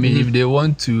 Well, I mean, if they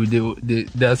want to,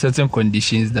 there are certain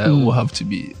conditions that will have to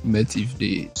be met if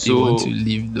they want to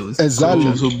leave those.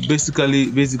 Exactly. So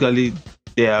basically,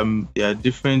 there are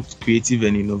different creative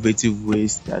and innovative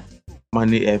ways that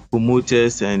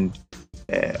promoters and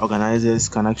organizers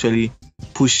can actually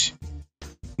push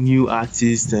new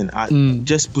artists and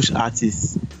just push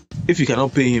artists. If you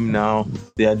cannot pay him now,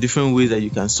 there are different ways that you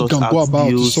can sort out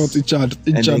deals sort each other.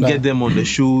 and then get them on the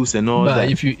shows and all that.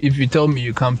 If you tell me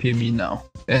you can't pay me now,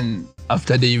 and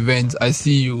after the event I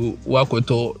see you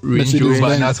Wakoto Range Rover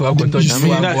and that's Wakoto.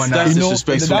 That's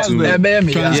disrespectful to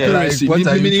me. Transparency. What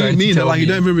are you trying to tell like me? you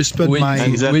don't even respect my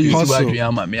hustle.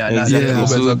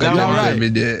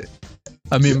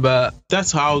 I mean, but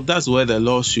that's where the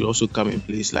law should also come in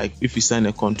place. Like if you sign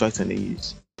a contract and then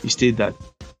you state that,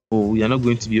 oh, you're not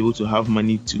going to be able to have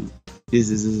money to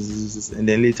this, and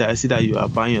then later I see that you are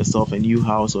buying yourself a new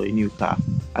house or a new car.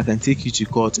 I can take you to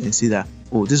court and say that,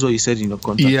 oh, this is what you said in your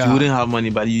contract. Yeah. You wouldn't have money,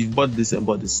 but you bought this and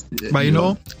bought this. But you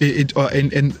know,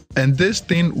 and this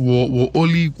thing will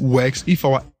only works if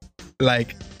our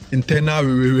like internal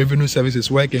revenue service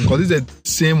is working, because it's the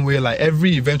same way. Like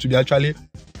every event will be actually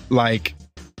like.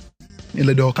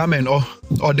 They'll come and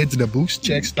audit the books,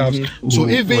 check stuff. So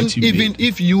even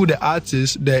if you, the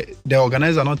artist, the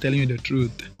organizer, are not telling you the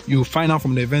truth, you find out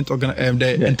from the event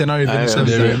the internal revenue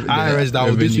service, IRS,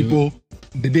 that these people,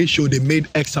 did they show they made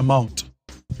X amount,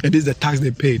 and this is the tax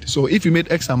they paid. So if you made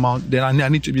X amount, then I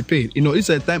need to be paid. You know, it's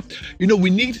a time. You know, we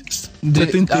need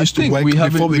certain things to work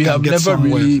before we can get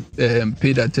somewhere. We have never really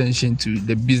paid attention to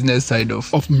the business side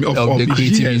of the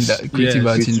creative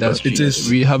art industry.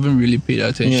 We haven't really paid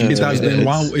attention. It has been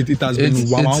one. It has been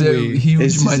one way.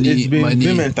 Huge money. It's been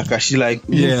Vim and Takashi like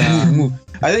move.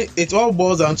 I think it all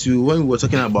boils down to when we were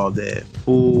talking about the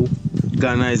whole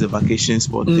Ghana is a vacation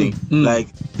spot thing.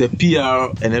 Like the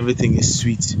PR and everything is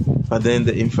sweet, but then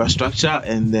the infrastructure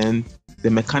and then the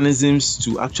mechanisms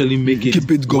to actually make it keep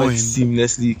it going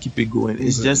seamlessly, keep it going.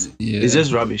 It's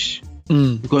just rubbish.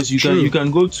 Because you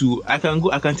can go to I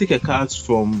can take a card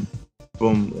from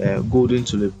Golden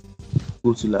Tulip,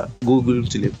 go Golden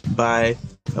Tulip, buy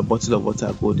a bottle of water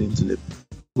at Golden Tulip,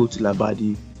 go to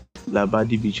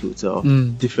Labadi Beach Hotel,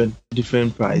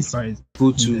 different price.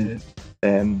 Go to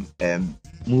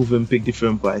Move and Pick,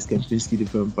 different price, Kempinski,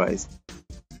 different price.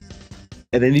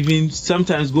 And then even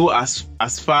sometimes go as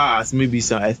far as maybe a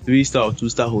 3-star or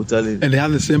 2-star hotel and they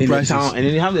have the same prices. Town, and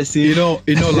then they have the same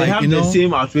the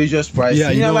same outrageous price.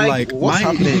 Yeah, you know, like what's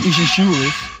happening? A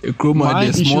chroma,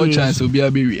 there's small chance will be a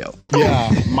real.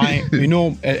 Yeah,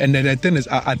 and then the thing is,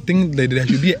 I think that there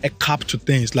should be a cap to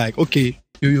things. Like, okay,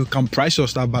 you can price your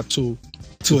stuff, but to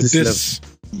this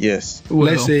yes.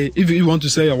 Let's say if you want to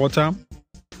sell your water,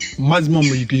 maximum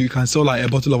you can sell like a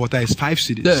bottle of water is 5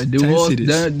 cedis. Yeah,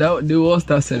 they will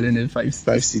start selling it 5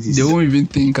 cedis. They won't even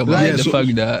think about the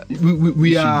fact that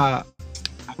we are.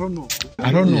 I don't know.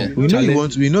 Yeah.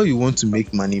 We know you want to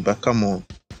make money, but come on.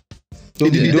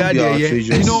 Let's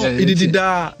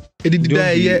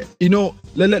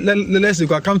say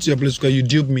I come to your place because you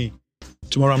duped me.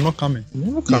 Tomorrow I'm not coming.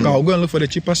 I'll go and look for the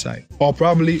cheaper side, or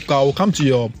probably I will come to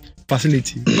your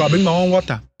facility. I'll bring my own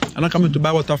water. I'm not coming to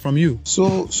buy water from you.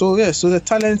 So the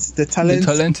talent is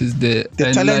there.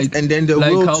 The talent, and then the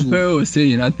like will how Perry was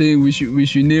saying, I think we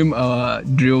should name our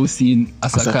drill scene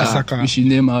Asaka. We should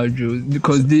name our drill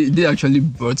because they actually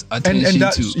brought attention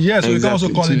to. Yeah, so we can also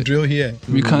call it drill here.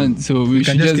 We can't. So we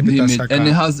should just name it, and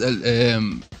it has a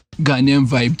Ghanaian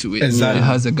vibe to it. Exactly. It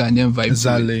has a Ghanaian vibe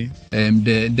to it.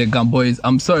 The Gamboys.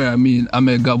 I'm sorry. I mean, I'm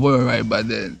a Gamboy, right? But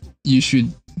then you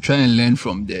should try and learn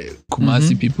from the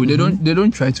Kumasi people. They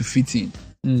don't try to fit in.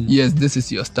 Yes, this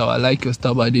is your style. I like your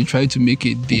style, but they try to make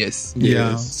it theirs.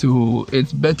 Yeah. So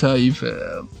it's better if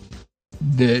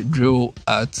the drill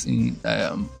arts in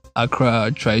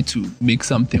Accra try to make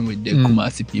something with the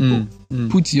Kumasi people.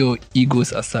 Put your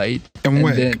egos aside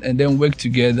and then work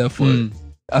together for.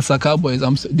 Asaka boys,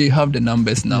 they have the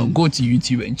numbers now. Go to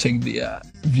YouTube and check their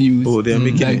views. Oh, they're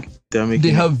making it.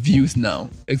 They have views now,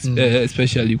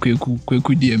 especially Kweku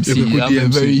DMC. I'm a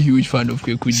very huge fan of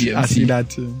Kweku DMC. I see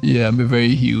that too. Yeah, I'm a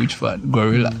very huge fan.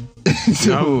 Gorilla.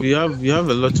 So you have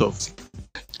a lot of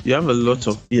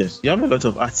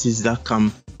artists that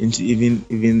come into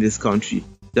even this country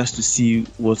just to see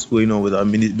what's going on with our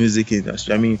music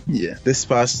industry. I mean, this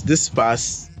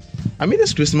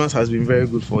Christmas has been very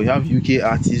good for you. Have UK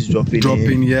artists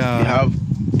dropping. Yeah. You have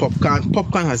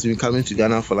Popcorn has been coming to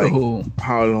Ghana for like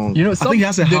how long? You know, I think he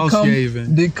has a house here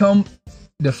even. They come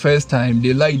the first time,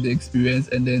 they like the experience,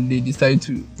 and then they decide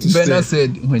to. Bernard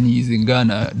said when he's in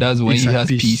Ghana, that's when he has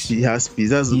peace. He has peace.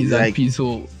 That's he's like at peace.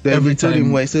 So every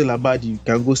time when I say about you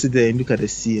can go sit there and look at the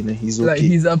sea, and then he's okay. Like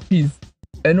he's at peace.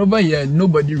 And over here,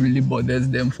 nobody really bothers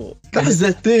them for. That's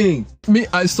the thing. Me,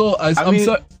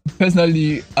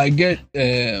 personally, I get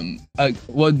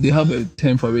what they have a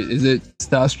term for it. Is it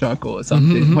starstruck or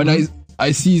something? When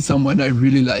I see someone I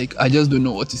really like, I just don't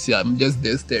know what to say. I'm just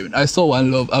there staring. I saw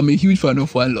One Love. I'm a huge fan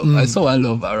of One Love. I saw One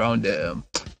Love around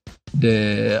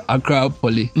the Accra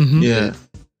Poly. Yeah.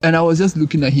 And I was just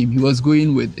looking at him. He was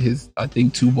going with his, I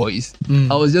think, 2 boys.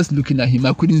 I was just looking at him.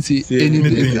 I couldn't say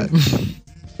anything.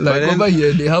 Like over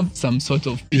here, they have some sort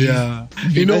of peace. Yeah,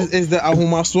 you know, it's the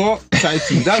Ahomaso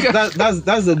title.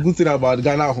 That's the good thing about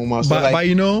Ghana Ahomaso. But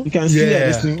you know, you can see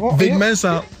everything.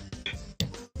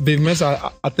 Big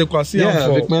Mensa, I think I see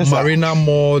for Marina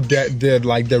Mall. They're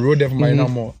like the road of Marina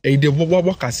Mall. They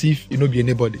walk as if you know be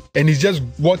anybody, and he's just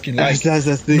walking like that's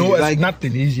the thing. No, like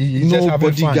nothing. He's just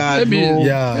having fun. I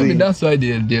mean that's why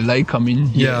they like coming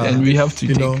here, and we have to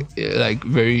take like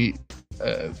very.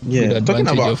 Talking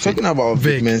about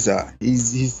Vic Mensa,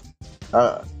 he's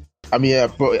I mean,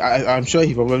 I'm sure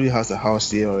he probably has a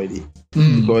house here already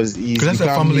because that's a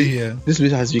family here. This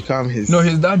place has become his. No,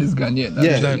 his dad is Ghanaian.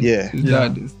 His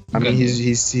dad is. I mean,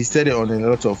 he said it on a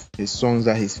lot of his songs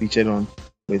that he's featured on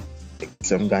with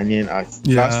some Ghanaian acts.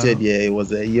 Last year, it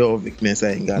was a year of Vic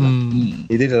Mensa in Ghana.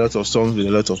 He did a lot of songs with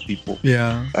a lot of people.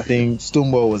 Yeah, I think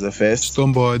Stonebwoy was the first.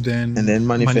 Stonebwoy, and then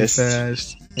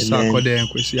Manifest. Sarkodie and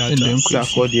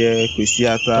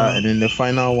Kwesiata, and then the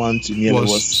final one to me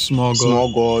was Small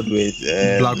God with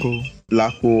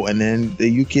Blacko, and then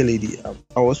the UK lady, I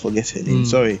always forget her name,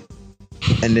 sorry,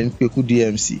 and then Kweku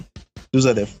DMC. Those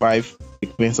are the 5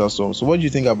 Vic Mensa songs. So what do you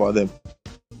think about them,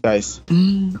 guys? The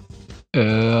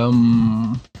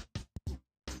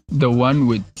one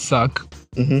with Sack.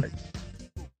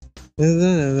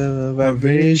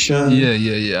 Vibration.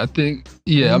 Yeah. I think.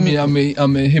 I mean,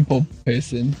 I'm a hip hop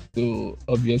person, so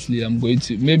obviously I'm going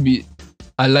to maybe.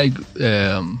 I like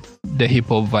the hip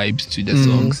hop vibes to the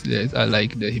songs. Yes, I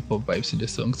like the hip hop vibes to the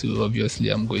songs, so obviously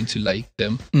I'm going to like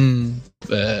them.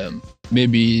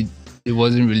 Maybe it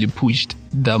wasn't really pushed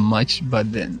that much,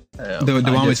 but then the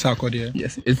one with Sarkodie.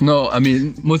 Yes, it's not. I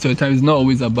mean, most of the time it's not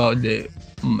always about the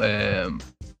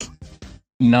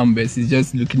numbers. It's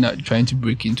just looking at trying to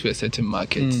break into a certain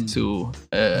market. So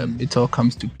it all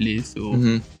comes to play.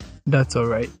 So that's all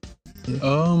right.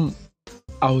 Yeah.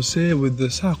 I would say with the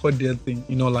Sarkodie thing,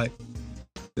 you know, like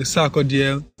the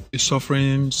Sarkodie is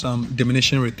suffering some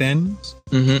diminishing returns,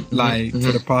 for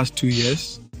the past 2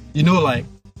 years. You know, like,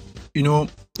 you know,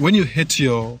 when you hit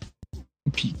your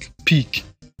peak,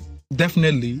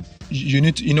 definitely you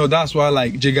need to, you know, that's why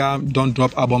like Jigga don't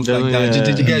drop albums like that.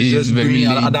 Jigga is just doing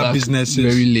other businesses,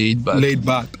 very laid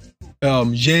back.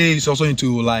 Jay is also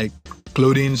into like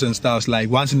clothing and stuff.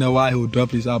 Like once in a while he'll drop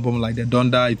his album like the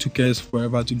Donda. It took us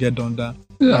forever to get Donda.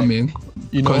 Yeah, I mean,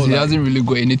 because he hasn't really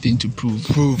got anything to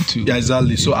prove to. Yeah,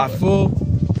 exactly. So I feel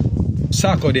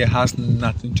Sarkodie has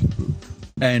nothing to prove,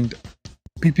 and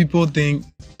people think,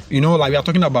 you know, like we are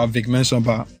talking about Vic Mensa,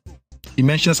 but he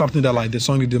mentioned something that like the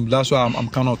song with him. That's why I'm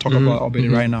kind of talking about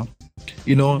it right now.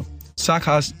 You know, Sark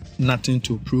has nothing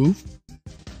to prove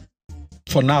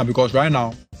for now, because right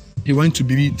now he went to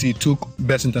BBT, took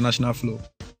Best International Flow.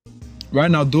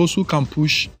 Right now, those who can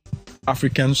push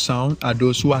African sound are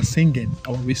those who are singing.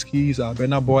 Our Whiskies, our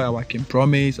Burna Boy, our King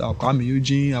Promise, our Kwame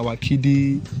Eugene, our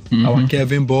Kiddy, our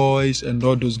Kevin Boys, and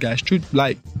all those guys.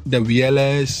 Like the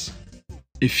VLS,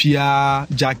 Ifia,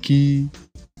 Jackie.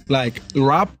 Like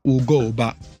rap will go,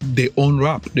 but they own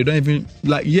rap. They don't even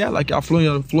like our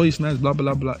flow is nice, blah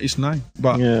blah blah. It's nice,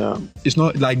 but it's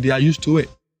not like they are used to it.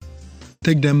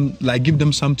 Take them, like give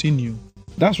them something new.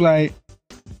 That's why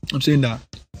I'm saying that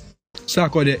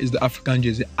Sarkodie is the African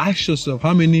Jay-Z. Ask yourself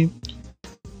how many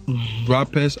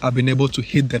rappers have been able to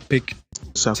hit the peak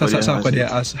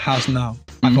Sarkodie has now.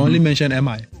 I can only mention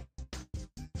MI.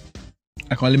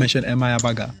 I can only mention MI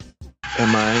Abaga.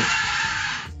 MI.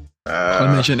 I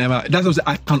can mention MI. That's what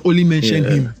I can only mention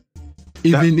him.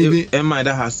 Even MI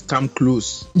that has come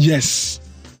close. Yes,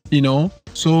 you know.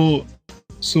 So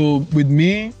with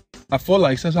me, I feel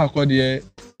like Sarkodie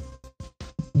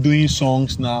doing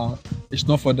songs now, it's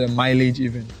not for the mileage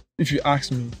even. If you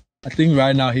ask me, I think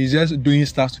right now he's just doing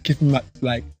stuff to keep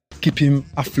him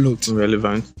afloat.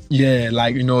 Relevant. Yeah,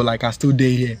 like, you know, like I still there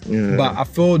here. Yeah. But I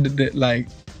feel that like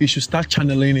he should start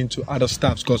channeling into other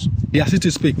stuff, because he has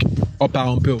to speak up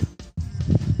on pill.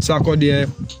 Sarkodie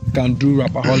can do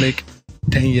Rapaholic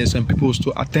 10 years and people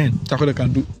still attend. Sarkodie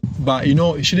can do, but you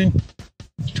know, he shouldn't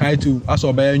try to, as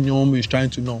Obey Nyom is trying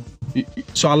to know.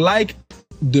 So I like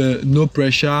the No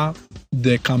Pressure,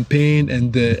 the campaign,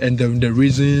 and the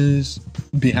reasons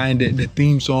behind the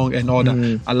theme song and all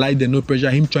that. I like the No Pressure,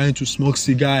 him trying to smoke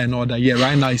cigar and all that. Yeah,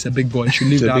 right now he's a big boy. He should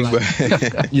live that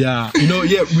life. Yeah,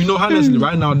 we know honestly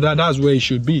right now that's where he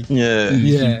should be.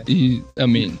 Yeah. I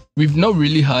mean, we've not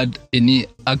really had any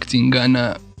act in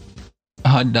Ghana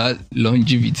had that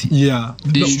longevity. Yeah,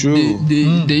 that's true.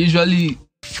 They usually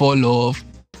fall off.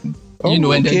 And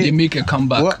then they make a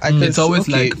comeback. Well, it's always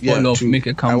fall off, make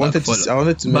a comeback. I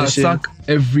wanted to mention Sack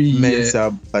every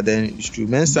Mensah, but then it's true.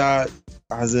 Mensah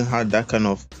hasn't had that kind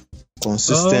of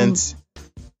consistent.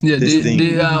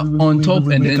 They are on top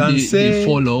and then they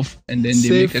fall off and then they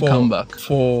make a comeback.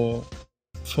 For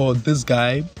this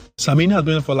guy, Samini has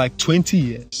been for like 20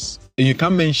 years. And you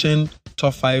can't mention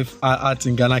top 5 artists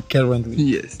in Ghana currently.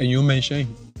 Yes. And you mention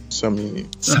him.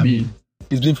 Samini.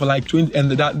 He's been for like 20,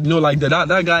 and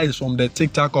that guy is from the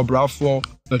TikTok or Bravo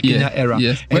Kenya era.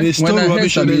 Yes. And it's still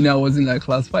rubbish. I was in like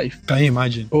class 5. Can you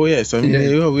imagine? Oh yes, but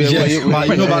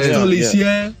still he's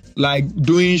here, like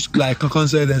doing like a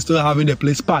concert and still having the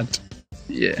place packed.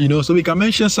 Yeah. So we can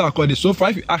mention Sarkodie. So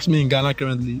far, if you ask me in Ghana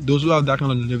currently, those who have that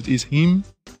kind of longevity is him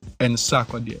and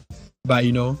Sarkodie. But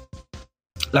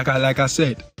like I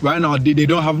said, right now they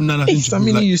don't have nothing to do.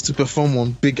 Samini used to perform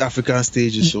on big African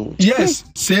stages, so yes,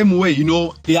 same way.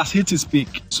 He has hit his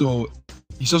peak, so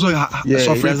he's also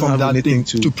suffering from that thing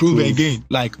to prove again.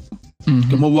 Like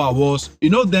the mobile awards,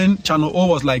 then Channel O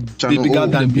was like bigger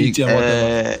than BT and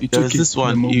whatever. He took this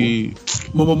one.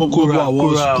 Kokoro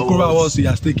Awards, he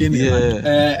has taken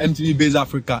MTV Base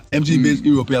Africa, MTV Base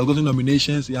Europe. He has gotten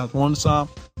nominations. He has won some.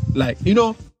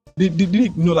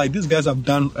 These guys have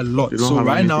done a lot. So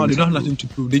right now they don't have nothing to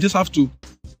prove. They just have to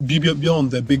be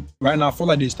beyond the big. Right now, I feel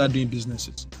like they start doing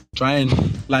businesses, try and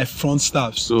front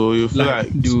staff. So you feel like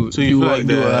do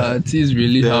artists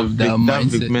really have that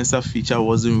mindset? That Vic Mensah feature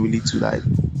wasn't really to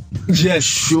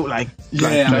show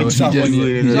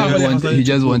he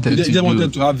just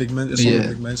wanted to have Vic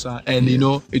Mensah, and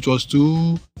it was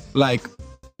too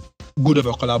good of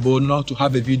a collabo not to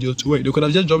have a video to it. They could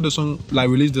have just dropped the song,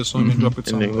 released the song and drop it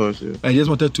somewhere. I just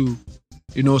wanted to,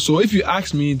 so if you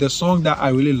ask me, the song that I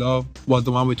really love was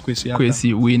the one with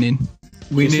Kwesi Winning.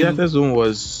 Kwesi one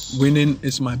was Winning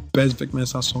is my best Vic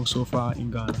Mensah song so far in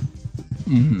Ghana.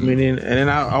 Winning, and then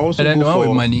I also go for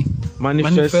with Money.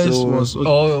 Manifest was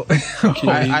okay.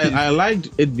 I liked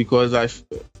it because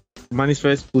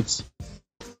Manifest puts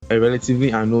a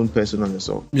relatively unknown person on the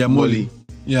song. Yeah, Molly.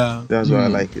 Yeah, that's why I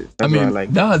like it. Why I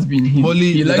like that has been him.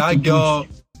 Molly, that girl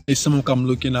is someone I'm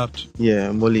looking up to.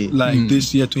 Yeah, Molly.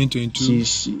 This year,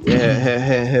 2022.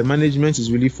 Her management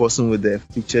is really forcing with the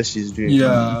pictures she's doing.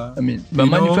 Yeah, but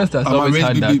Manifest has always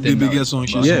had that. The biggest song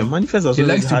she's Manifest has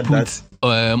always had that.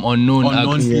 Unknown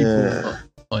people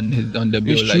on the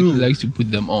bill. He likes to put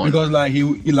them on because I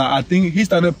think he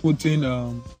started putting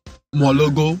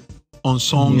Mologo on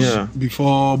songs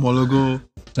before Mologo.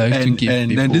 And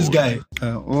then this guy,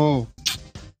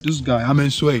 Amen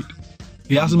Suede,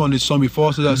 he has him on the song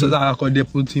before, so they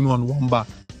put him on one bar.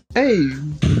 Hey,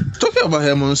 talking about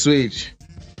Amen Suede,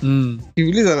 he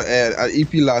released an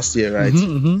EP last year, right?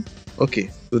 Okay,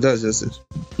 so that's just it.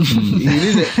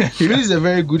 He released a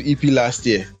very good EP last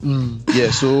year.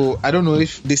 Yeah, so I don't know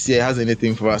if this year has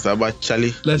anything for us, but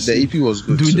Charlie, EP was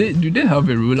good. Do they have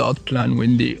a rollout plan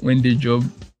when they drop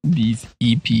these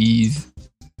EPs?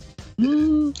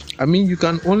 You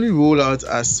can only roll out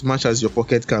as much as your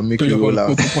pocket can make you roll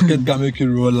out. Pocket can make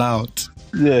you roll out.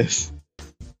 Yes.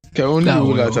 Can only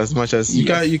roll out as much as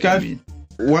you can.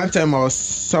 One time I was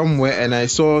somewhere and I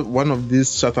saw one of these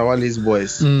Shatawale's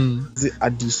boys,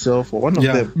 Adisel, or one of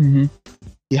them.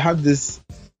 He had this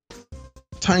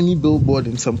tiny billboard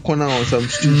in some corner on some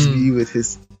street with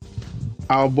his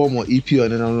album or EP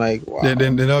on, and I'm like, wow.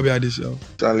 Then that'll be Adisel.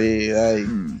 Charlie,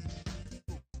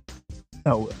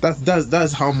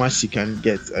 that's how much she can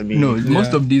get.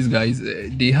 Most of these guys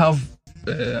they have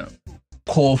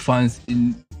core fans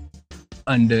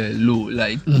under low,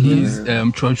 these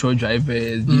trotro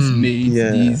drivers, these mates,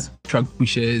 these truck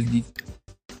pushers.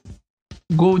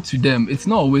 Go to them. It's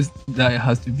not always that it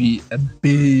has to be a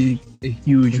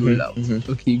huge rollout.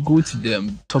 Okay, go to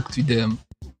them, talk to them.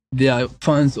 They are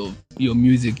fans of your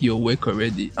music, your work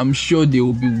already. I'm sure they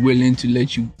will be willing to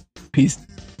let you paste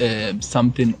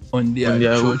something on their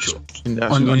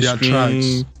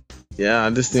tracks. Yeah,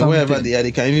 this thing, wherever they are,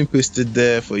 they can even paste it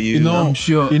there for you. I'm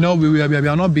sure. We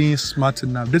are not being smart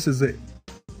enough. This is it.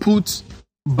 Put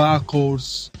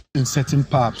barcodes in certain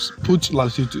pubs. Put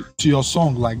like to your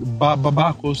song like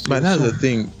Baba Coast. But that's the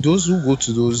thing. Those who go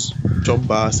to those chop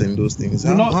bars and those things,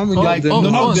 how many like, of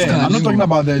them? not there. I'm not talking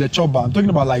about the chop bar. I'm talking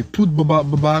about like put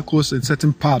Baba Coast in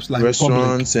certain pubs like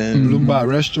restaurants public, and Lumba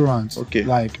restaurants. Okay.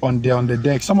 Like on the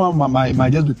deck. Someone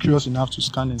might just be curious enough to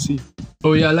scan and see.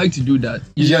 Oh yeah, I like to do that.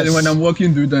 Usually when I'm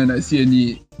walking through there and I see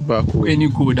any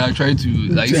code, I try to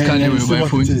like scan it with my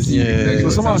phone to see. Yeah.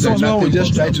 So someone will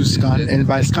just try to scan, and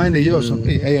by scanning the year or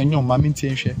something,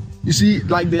 you see,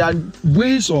 like there are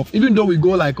ways of, even though we go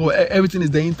like, oh, everything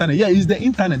is the internet. Yeah, it's the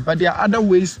internet, but there are other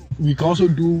ways we can also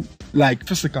do like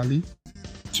physically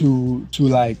to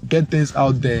like get things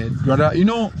out there. Brother, you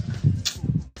know,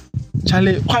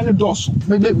 Charlie, kind of does.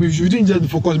 Maybe we shouldn't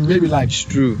just focus. Maybe like it's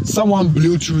true. Someone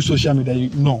blew through social media.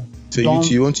 No. So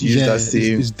you want to use that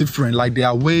same. It's different. Like there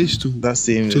are ways to that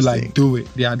same to like thing. do it.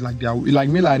 They are like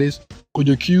me like this.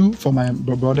 Kojo Q for my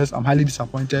brothers. I'm highly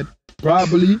disappointed.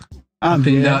 Probably. I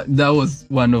think that was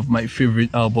one of my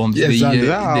favorite albums. Yes, when it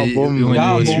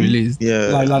was released.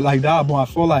 Yeah. Like that album. I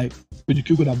feel like Kojo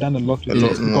Q could have done a lot with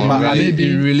it.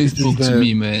 It really spoke to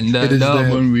me, man. That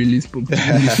album really spoke to me.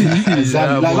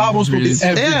 Exactly. That album spoke to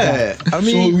everything. Yeah. I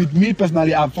mean, so with me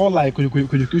personally, I felt like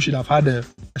Kojo Q should have had a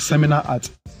seminar at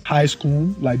high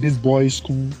school, like this boys'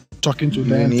 school, talking to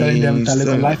them, telling them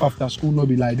that life after school not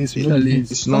be like this.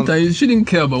 Sometimes you shouldn't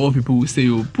care about what people will say.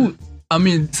 I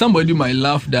mean, somebody might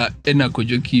laugh that Ena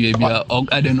Kojo Q maybe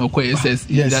I don't know what it says.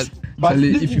 Yes. But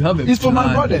if you have it's for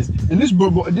my brothers, and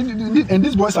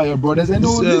these boys are your brothers, and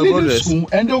they'll school,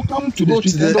 and they'll come to the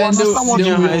street, and they'll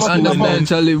understand.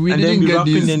 Charlie, we didn't get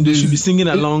this. And they should be singing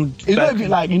along. It's not even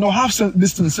like, have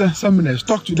this seminars,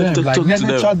 talk to them, like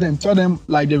tell them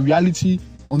like the reality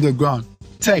on the ground.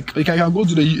 Tech, like I can go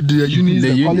to the unis,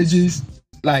 the colleges,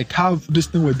 like have this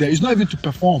thing with them. It's not even to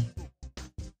perform.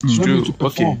 It's not even to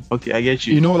perform. Okay, I get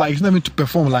you. You know, like it's not even to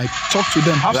perform. Like talk to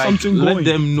them, have something going. Let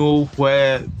them know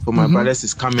where For My Brothers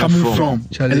is coming from.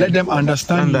 And let them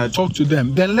understand that. Talk to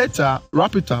them. Then later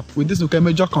wrap it up with this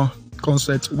major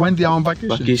concert when they are on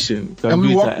vacation. And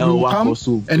we will come,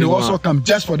 and we also come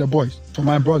just for the boys, For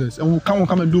My Brothers, and we'll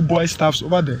come and do boy stuffs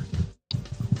over there.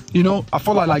 You know, I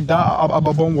feel like that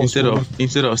album was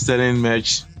instead of selling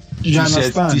merch,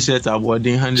 t-shirts are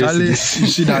awarding hundreds. Charlie, you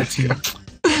see that thing.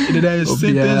 There is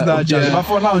things that Charlie. But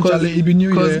for now, Charlie, it be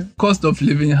new year. Cost of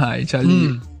living high,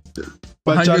 Charlie.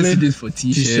 But Charlie, this for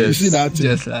t-shirts. You see that?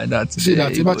 Just like that. See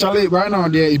that? But Charlie, right now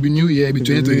there, it be new year, it be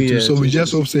 2022. So we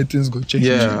just hope things go change.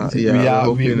 Yeah.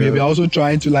 We are also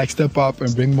trying to like step up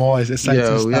and bring more exciting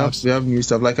stuff. We have new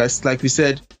stuff. Like we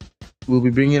said, we'll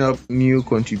be bringing up new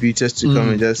contributors to come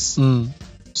and just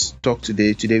talk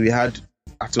today. Today we had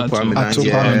Atokwa,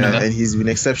 and he's been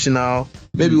exceptional.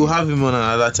 Maybe we'll have him on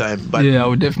another time. But I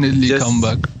will definitely come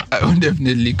back.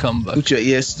 Put your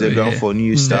ears to the ground for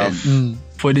new stuff.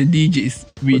 For the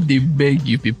DJs, they beg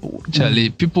you people, Charlie.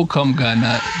 People come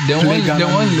Ghana. They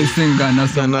want listen Ghana.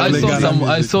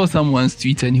 I saw someone's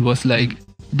tweet and he was like,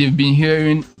 they've been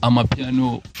hearing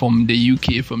Amapiano from the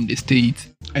UK, from the States.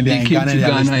 And they came to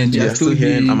Ghana and they're still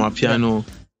hearing Amapiano.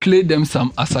 Play them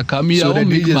some Asaka. So the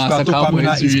DJ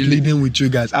Asaka is pleading with you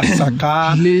guys.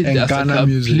 Asaka and Ghana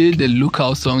music. Play the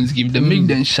local songs. Give them, make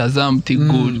them Shazam. Take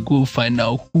go find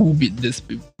out who beat this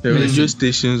people. The radio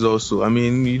stations also. I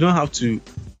mean, you don't have to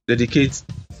dedicate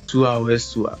 2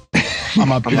 hours to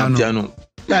Amapiano.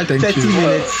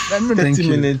 30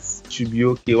 minutes should be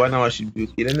okay. 1 hour should be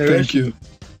okay. Then the rest should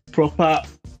proper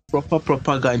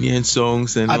Ghanaian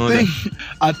songs and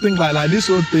I think like this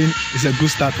whole thing is a good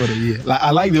start for the year. Like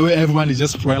I like the way everyone is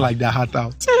just throwing like their heart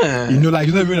out. You know, like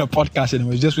it's not even a podcast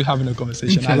anymore. It's just we having a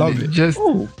conversation. I love it. Just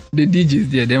the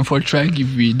DJs there. Then for try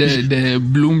give me the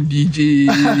Bloom DJ,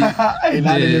 the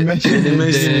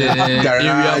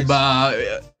area bar.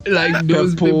 Like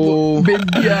those people,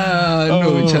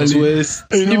 Charlie. Twist.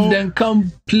 If them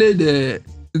come play the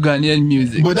Ghanaian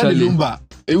music, but then the Lumba.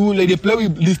 Like they play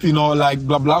with this thing or like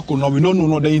blah blah. No, we don't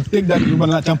know. Then you take that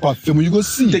Lumba and temper film. You go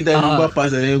see. Take that Lumba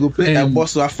pass and then you go play that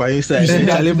boss for inside. And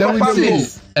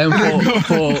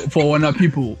for Wana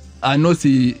people, I know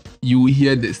see you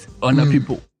hear this. Wana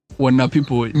people. No.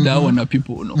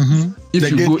 If the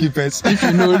you gatekeepers. If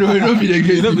you know, no be the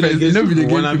gatekeepers. No be the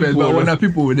gatekeepers. But Wana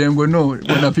people, then go no.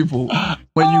 Wana people.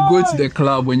 When you go to the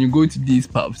club, when you go to these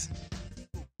pubs,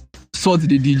 sort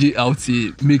the DJ out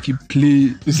here, make it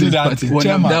play. You see that?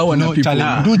 That one of people.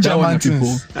 Do German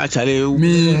things. Actually,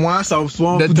 me once I'm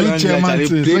small, do German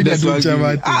things.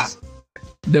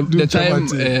 The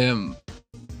time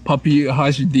Papi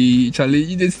Hash the Charlie,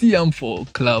 you see him for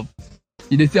club.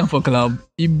 they stand for club.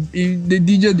 If the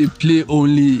DJ they play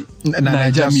only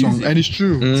Niger music, and it's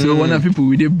true. So when people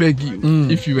will they beg you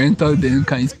if you enter the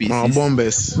kind spaces.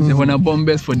 Bombers. They wanna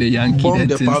bombers for the Yankee. Bomb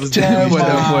the pubs.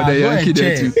 For the Yankee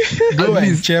there too. Go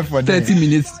and cheer for 30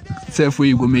 minutes. Self where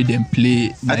you go make them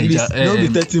play. At least not be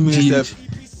 30 minutes.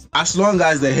 As long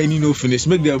as the Henny no finish,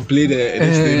 make them play the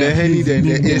Henny,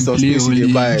 the Ace of Space in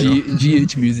the buy.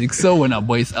 GH music. So when our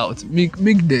boys out, make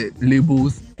the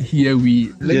labels here.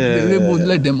 The labels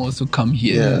let them also come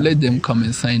here. Yeah. Let them come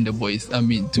and sign the boys. I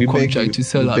mean, to contract to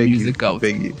sell our music out.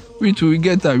 Which we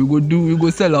get that we go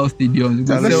sell our stadiums.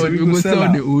 We go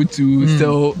sell the O2.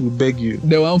 Sell. We beg you.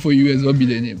 The one for you as well be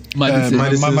the name.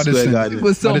 Madison Square Garden. We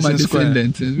go sell Madison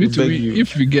Lentils. Which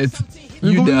if we get.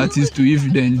 You the artist too, if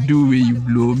you then do where you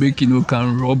blow, make you know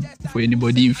can rob for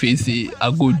anybody in face say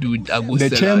I go sell. The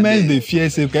chairman they fear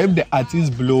say if the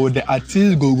artist blow, the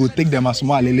artist go take them a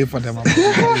small lele for them.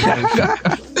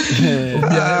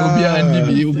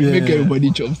 Make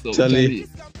everybody chop stuff. Charlie,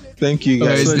 thank you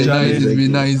guys. It's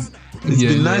been nice. It's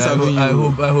been nice having you. I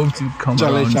hope to come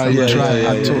around.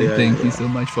 Thank you so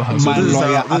much for having me. This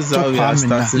is how we are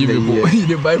starting the year.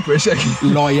 You buy pressure.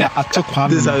 Lawyer, I took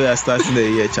This is how we are starting the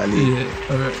year, Charlie. Yeah,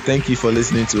 all right. Thank you for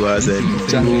listening to us, and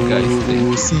guys.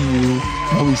 We'll see you.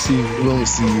 When we see you. When we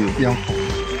see you. Yeah.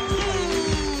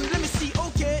 Let me see,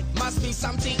 okay. Must be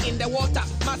something in the water.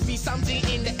 Must be something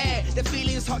in the air. The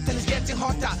feeling's hot and it's getting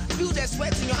hotter. Feel the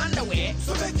sweat in your underwear.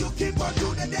 So make you keep on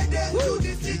doing the day. Do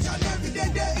this each and every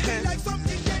day. Feel like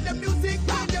something in the music.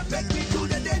 Make me do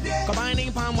the day.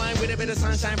 Combining palm wine with a bit of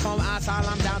sunshine from outside.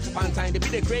 I'm down to fun time. The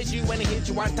beat the crazy when it hit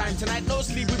you one time. Tonight no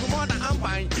sleep. We be more than I'm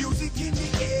fine. Music in the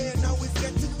air. Now it's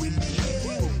getting with the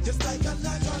air. Just like a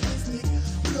light.